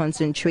zinc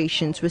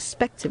concentrations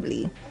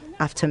respectively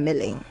after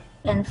milling.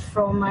 And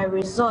from my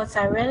results,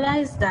 I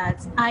realized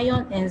that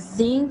iron and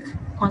zinc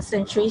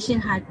concentration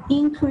had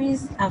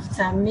increased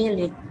after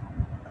milling.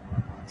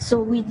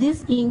 So with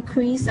this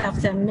increase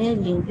after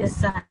milling,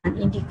 it's an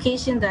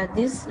indication that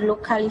this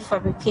locally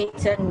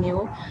fabricated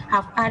mill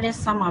have added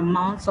some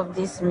amounts of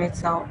this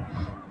metal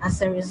as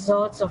a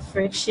result of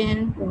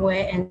friction,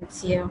 wear and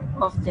tear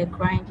of the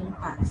grinding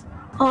part.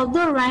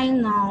 Although right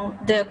now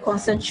the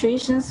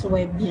concentrations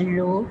were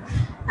below,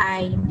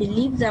 I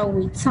believe that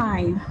with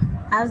time,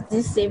 as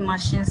these same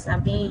machines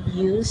are being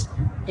used,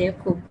 they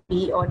could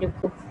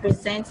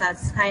present at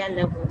higher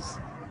levels.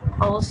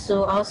 I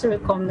also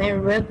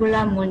recommend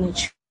regular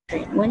monitoring.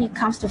 When it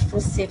comes to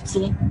food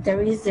safety,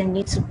 there is a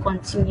need to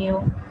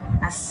continue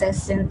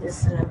assessing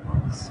these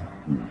levels.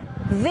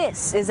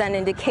 This is an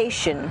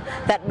indication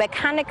that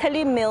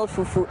mechanically milled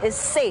fufu is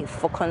safe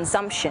for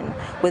consumption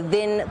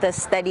within the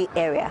study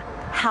area.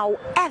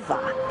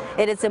 However,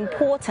 it is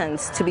important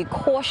to be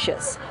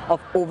cautious of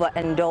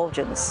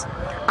overindulgence.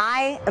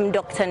 I am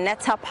Dr.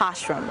 Netta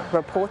Pashram,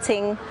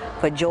 reporting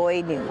for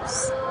Joy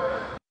News.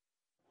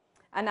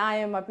 And I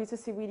am Mabita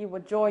Siwidi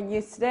with Joy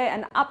News today.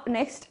 And up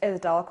next is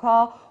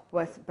Dalkar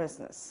with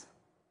Business.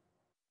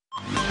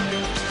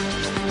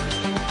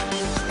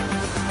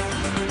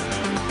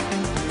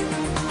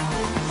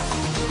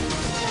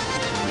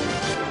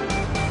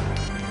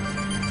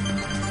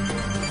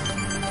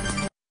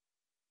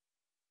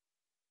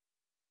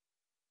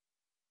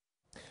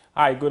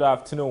 Hi, good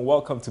afternoon.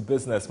 Welcome to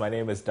Business. My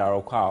name is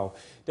Darrell Kwao.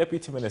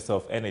 Deputy Minister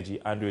of Energy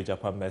Andrew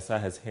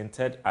Japan-Mensah has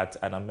hinted at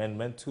an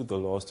amendment to the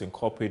laws to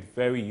incorporate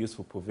very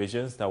useful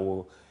provisions that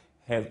will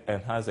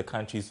enhance the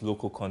country's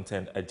local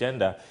content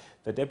agenda.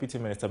 The Deputy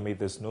Minister made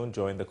this known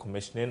during the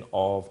commissioning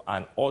of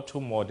an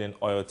ultra-modern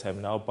oil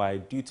terminal by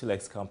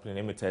Dutilex Company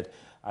Limited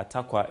at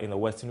Takwa in the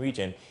Western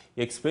region.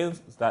 He explains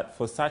that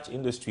for such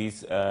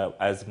industries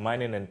as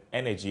mining and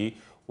energy,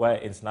 where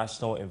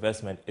international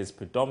investment is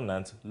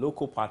predominant,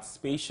 local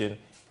participation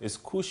is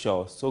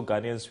crucial so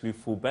Ghanaians reap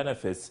full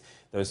benefits.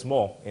 There is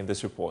more in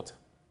this report.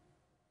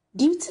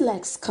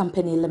 Dutilex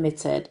Company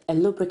Limited, a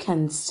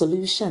lubricant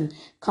solution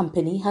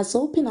company, has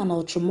opened an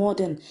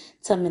ultra-modern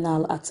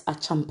terminal at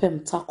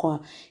Achampem,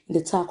 Takwa, in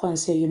the Takwa and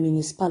Seyo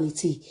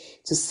municipality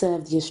to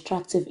serve the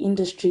extractive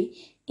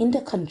industry in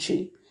the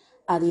country.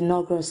 At the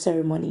inaugural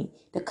ceremony,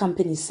 the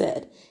company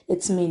said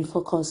its main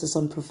focus is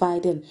on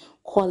providing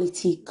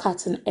quality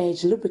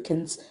cutting-edge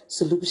lubricants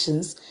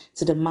solutions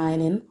to the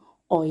mining,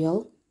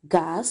 oil,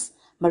 gas,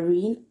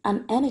 marine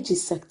and energy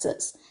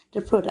sectors.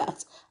 The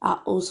products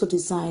are also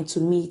designed to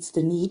meet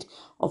the need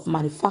of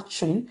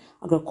manufacturing,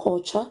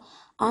 agriculture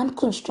and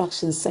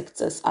construction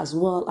sectors, as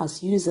well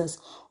as users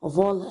of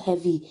all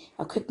heavy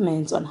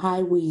equipment on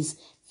highways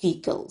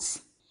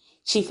vehicles.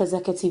 Chief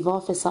Executive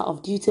Officer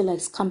of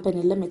Dutilex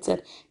Company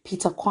Limited,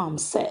 Peter Kwam,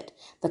 said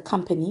the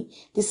company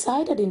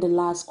decided in the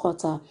last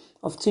quarter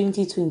of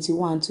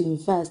 2021 to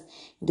invest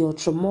in the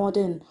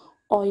ultra-modern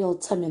oil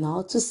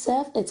terminal to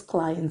serve its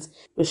clients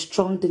with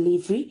strong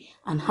delivery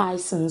and high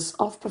sense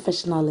of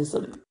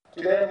professionalism.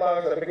 Today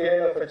marks the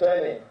beginning of a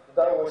journey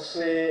that will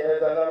see a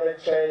dynamic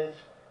change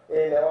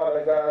in the oil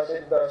and gas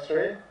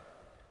industry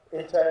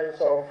in terms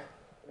of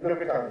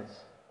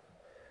lubricants.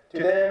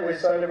 Today we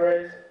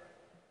celebrate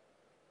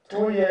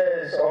 2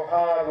 years of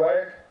hard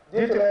work.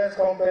 Midday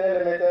Company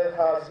Limited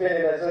has been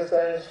in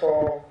existence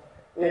for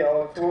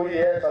 2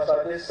 years, as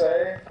I did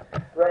say,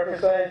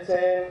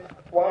 representing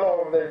one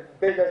of the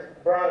biggest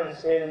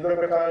brands in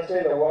lubricants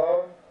in the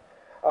world.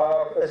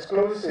 Our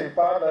exclusive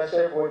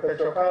partnership with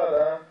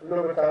Petro-Canada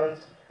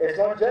Lubricants is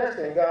not just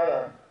in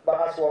Ghana,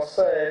 but as was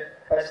said,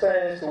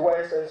 extends to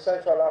West and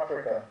Central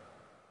Africa.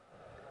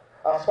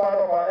 As part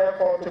of our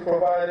effort to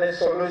provide a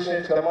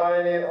solution to the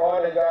mining,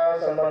 oil and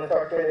gas and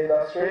manufacturing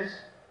industries,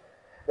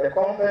 the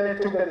company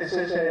took a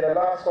decision in the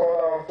last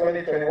quarter of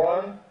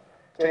 2021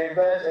 to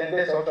invest in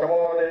this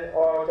ultramodern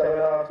oil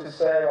terminal to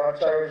serve our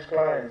cherished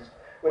clients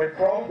with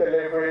prompt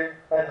delivery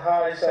and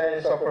high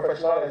sense of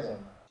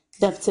professionalism.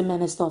 Deputy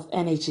Minister of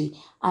Energy,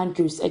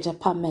 Andrews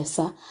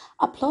Ejapa-Mensah,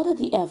 applauded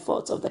the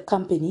efforts of the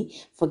company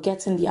for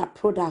getting their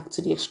product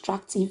to the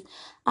extractive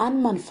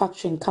and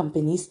manufacturing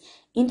companies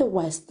in the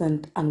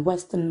Western and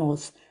Western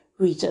North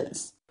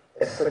regions.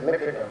 It's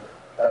significant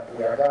that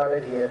we are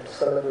gathered here to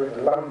celebrate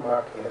the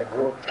landmark in the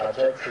growth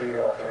trajectory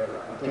of an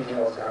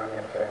indigenous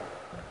Ghanaian firm.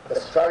 The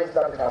strides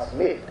that it has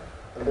made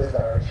in this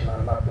direction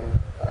are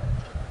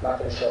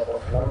nothing short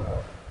of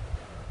phenomenal.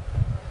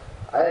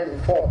 I am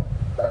informed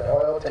that the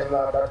oil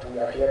terminal that we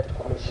are here to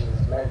commission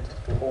is meant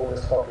to hold a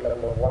stock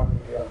level of 1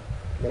 million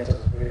liters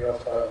of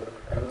various oil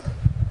lubricants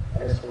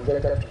and is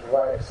projected to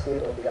provide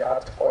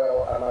state-of-the-art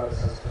oil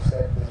analysis to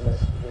serve business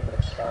within the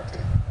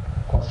extractive,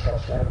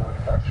 construction and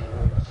manufacturing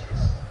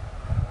industries.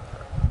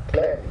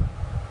 Clearly,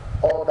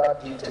 all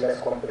that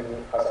Midday Company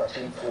has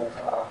achieved so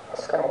far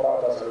has come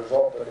about as a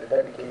result of the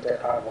dedicated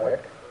hard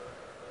work,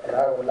 and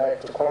I would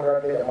like to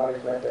congratulate the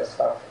management and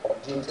staff of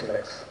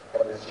Midday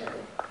for this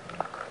journey.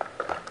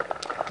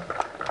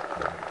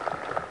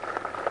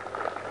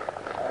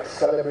 I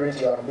celebrate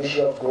your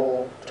ambitious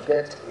goal to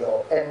get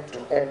your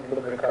end-to-end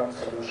lubricant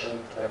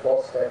solution to the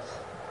doorsteps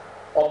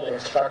of the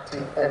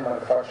extractive and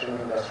manufacturing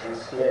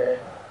industries here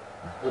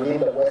within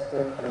the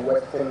Western and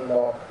Western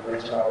North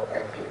regional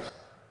enclaves.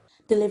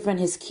 Delivering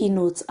his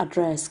keynote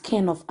address,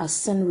 King of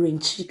Asin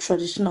Rinchi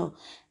traditional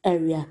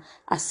area,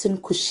 Asin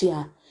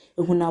Kushia,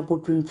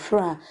 Ehunabodrin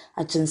Pra,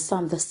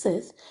 Ajinsam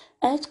VI,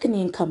 urged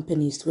Ghanaian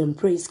companies to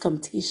embrace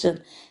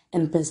competition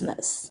in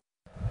business.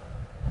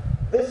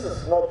 This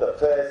is not the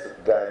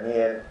first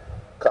Ghanaian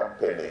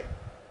company,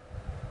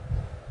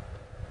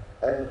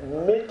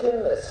 and making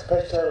a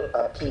special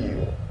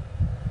appeal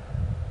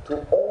to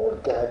all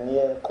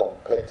Ghanaian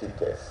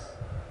competitors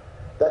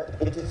that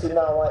it is in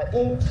our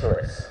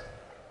interest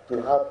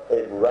to have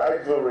a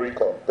rivalry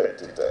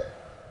competitor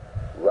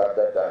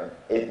rather than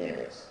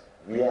enemies.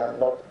 We are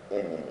not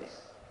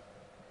enemies.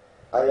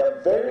 I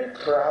am very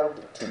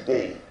proud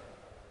today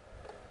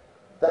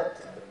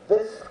that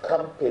this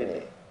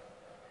company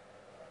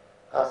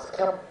has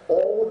come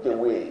all the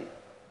way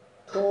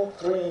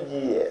 2-3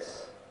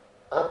 years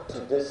up to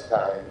this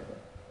time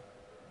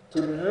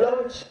to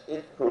launch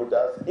its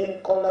products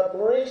in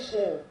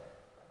collaboration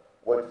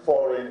with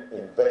foreign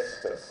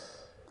investors.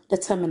 The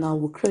terminal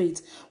will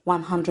create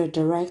 100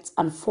 direct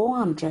and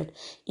 400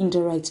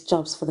 indirect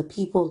jobs for the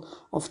people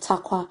of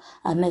Tarkwa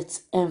and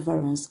its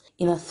environs.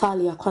 In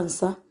Athalia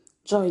Kwanzaa,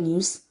 Joy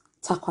News,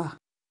 Tarkwa.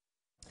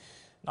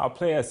 Now,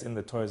 players in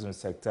the tourism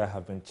sector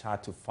have been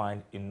charged to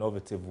find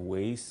innovative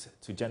ways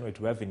to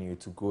generate revenue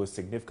to grow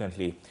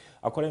significantly.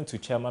 According to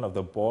Chairman of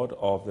the Board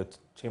of the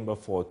Chamber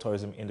for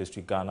Tourism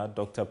Industry Ghana,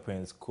 Dr.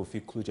 Prince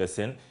Kofi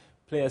Klujasin,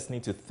 players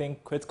need to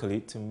think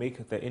critically to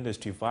make the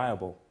industry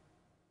viable.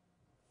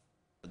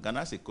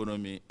 Ghana's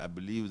economy, I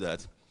believe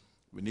that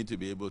we need to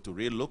be able to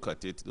relook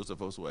at it, those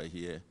of us who are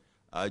here.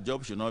 Our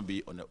job should not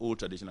be on the old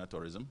traditional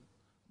tourism,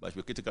 but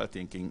with critical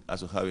thinking as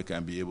to how we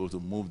can be able to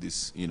move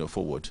this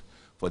forward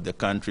for the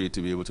country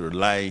to be able to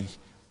rely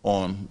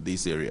on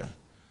this area.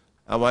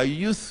 Our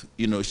youth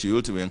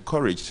should be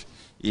encouraged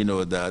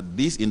that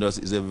this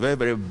industry is a very,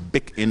 very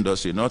big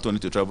industry, not only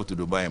to travel to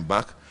Dubai and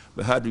back,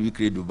 but how do we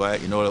create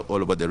Dubai in all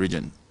over the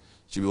region?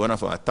 Should be one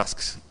of our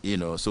tasks,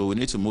 so we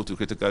need to move to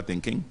critical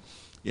thinking,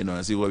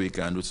 and see what we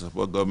can do to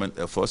support government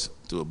efforts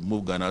to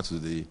move Ghana to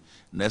the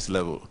next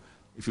level.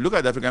 If you look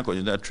at the African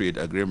Continental Trade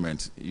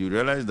Agreement, you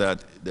realize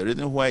that the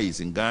reason why it's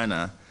in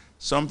Ghana,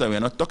 sometimes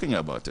we're not talking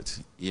about it,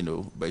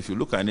 but if you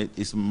look at it,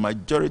 it's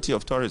majority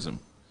of tourism.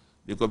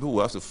 Because people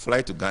have to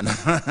fly to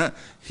Ghana,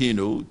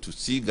 to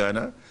see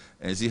Ghana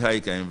and see how you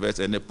can invest,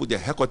 and they put their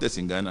headquarters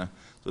in Ghana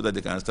so that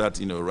they can start,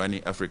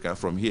 running Africa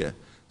from here.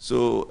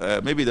 So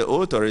maybe the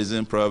old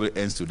tourism probably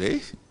ends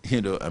today,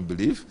 I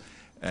believe,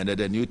 and then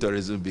the new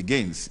tourism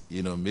begins.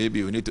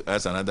 Maybe we need to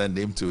add another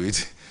name to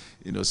it,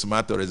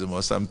 smart tourism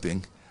or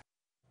something.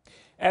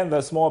 And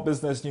the small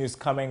business news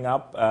coming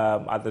up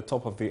at the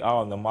top of the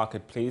hour on the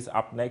marketplace.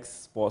 Up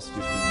next, Sports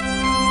Duty.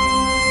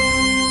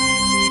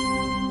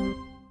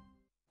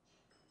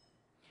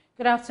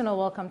 Good afternoon,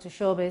 welcome to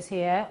Showbiz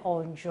here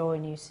on Joy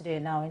News Today.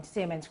 Now,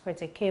 entertainment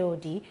critic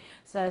KOD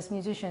says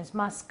musicians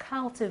must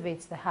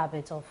cultivate the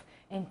habit of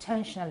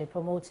intentionally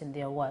promoting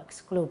their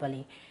works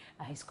globally.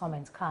 His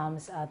comment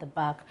comes at the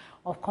back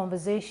of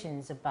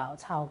conversations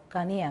about how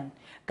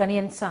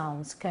Ghanaian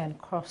sounds can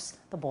cross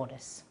the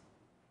borders.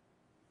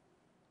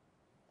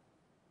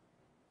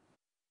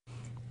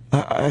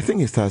 I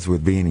think it starts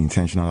with being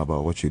intentional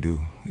about what you do.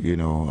 You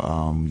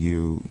know,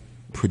 you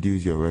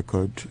produce your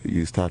record,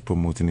 you start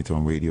promoting it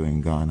on radio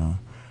in Ghana,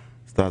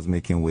 starts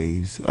making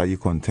waves. Are you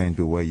content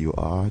with where you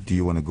are? Do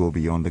you want to go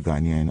beyond the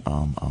Ghanaian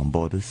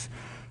borders?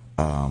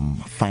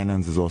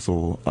 Finance is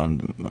also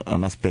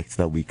an aspect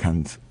that we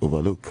can't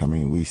overlook. I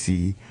mean, we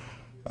see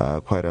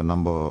quite a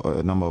number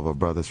of our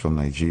brothers from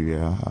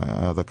Nigeria,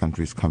 other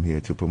countries come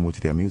here to promote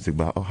their music,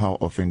 but how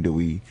often do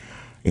we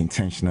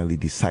intentionally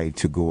decide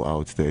to go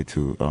out there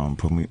to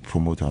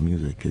promote our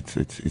music?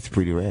 It's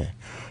pretty rare.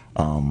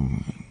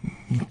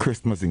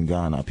 Christmas in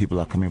Ghana, people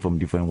are coming from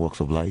different walks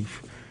of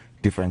life,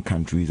 different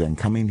countries, and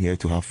coming here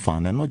to have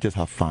fun, and not just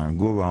have fun,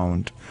 go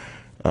around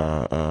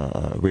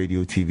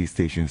radio, TV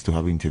stations to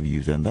have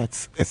interviews, and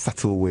that's a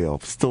subtle way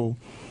of still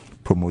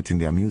promoting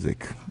their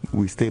music.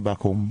 We stay back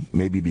home,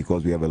 maybe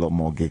because we have a lot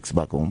more gigs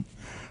back home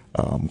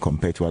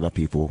compared to other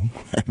people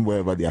and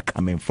wherever they are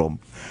coming from,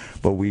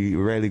 but we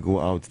rarely go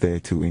out there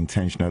to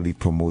intentionally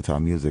promote our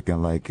music.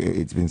 And like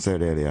it's been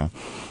said earlier,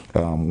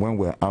 when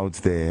we're out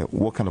there,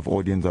 what kind of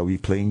audience are we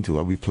playing to?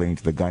 Are we playing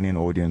to the Ghanaian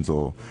audience,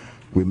 or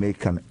we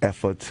make an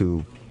effort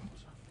to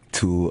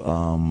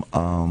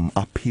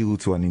appeal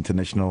to an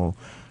international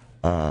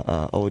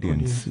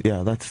audience?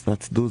 Yeah,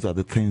 those are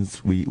the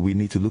things we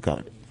need to look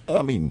at.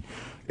 I mean,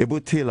 Ebo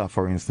Taylor,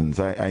 for instance,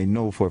 I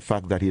know for a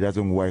fact that he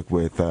doesn't work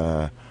with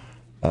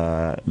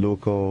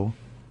local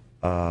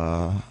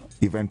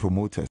event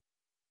promoters.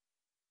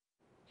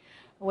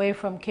 Away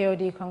from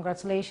KOD,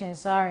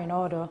 congratulations are in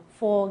order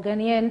for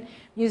Ghanaian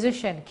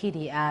musician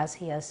Kidi, as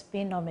he has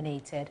been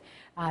nominated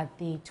at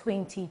the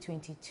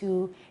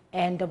 2022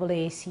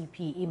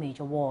 NAACP Image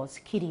Awards.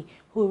 Kidi,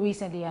 who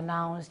recently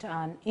announced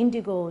an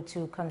Indigo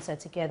 2 concert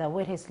together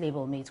with his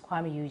label mate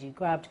Kwame Yuji,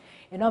 grabbed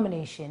a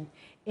nomination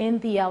in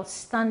the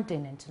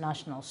Outstanding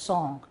International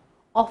Song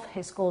of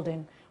his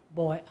Golden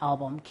Boy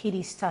album,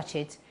 Kidi's Touch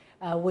It,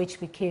 which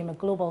became a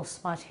global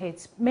smash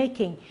hit,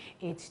 making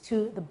it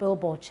to the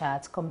Billboard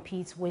charts,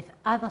 competes with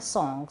other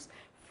songs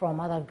from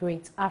other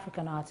great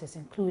African artists,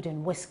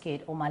 including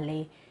Wizkid,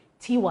 Omale,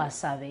 Tiwa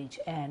Savage,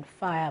 and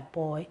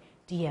Fireboy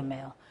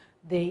DML.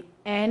 The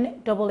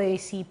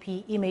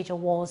NAACP Image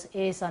Awards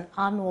is an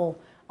annual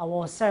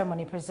award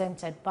ceremony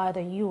presented by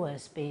the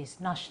US-based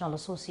National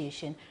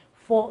Association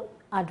for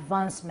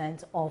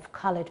Advancement of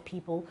Colored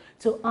People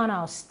to honor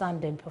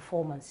outstanding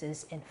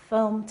performances in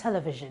film,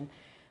 television,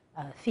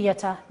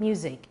 theater,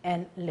 music,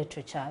 and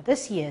literature.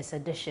 This year's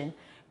edition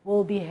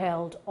will be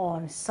held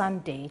on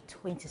Sunday,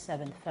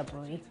 27th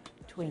February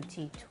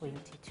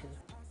 2022.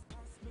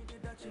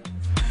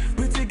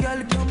 Pretty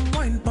girl, come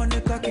wine pon the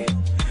cocky.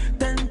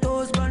 10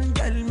 toes, man,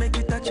 girl, make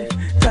it touch it,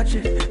 touch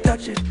it,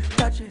 touch it,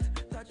 touch it,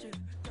 touch it.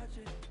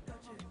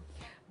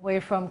 Away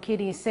from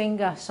Kidi,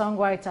 singer,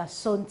 songwriter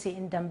Sonti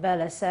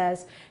Ndambele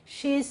says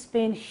she's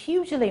been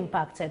hugely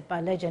impacted by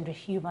legendary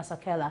Hugh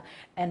Masekela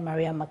and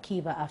Maria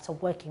Makiba after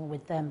working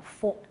with them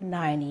for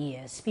 9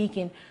 years.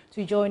 Speaking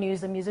to Joy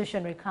News, the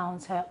musician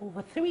recounts her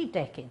over 3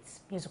 decades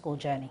musical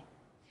journey.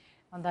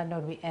 On that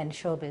note, we end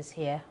Showbiz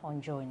here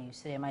on Joy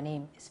News today. My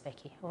name is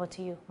Becky. Over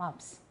to you,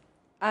 Mabs.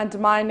 And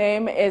my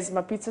name is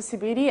Mapitsa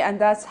Sibidi, and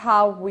that's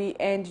how we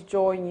end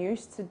Joy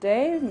News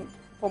today.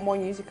 For more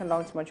news, you can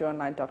log to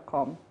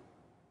myjoyonline.com.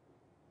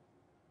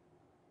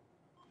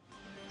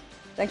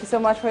 Thank you so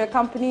much for your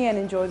company, and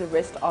enjoy the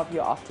rest of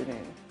your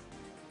afternoon.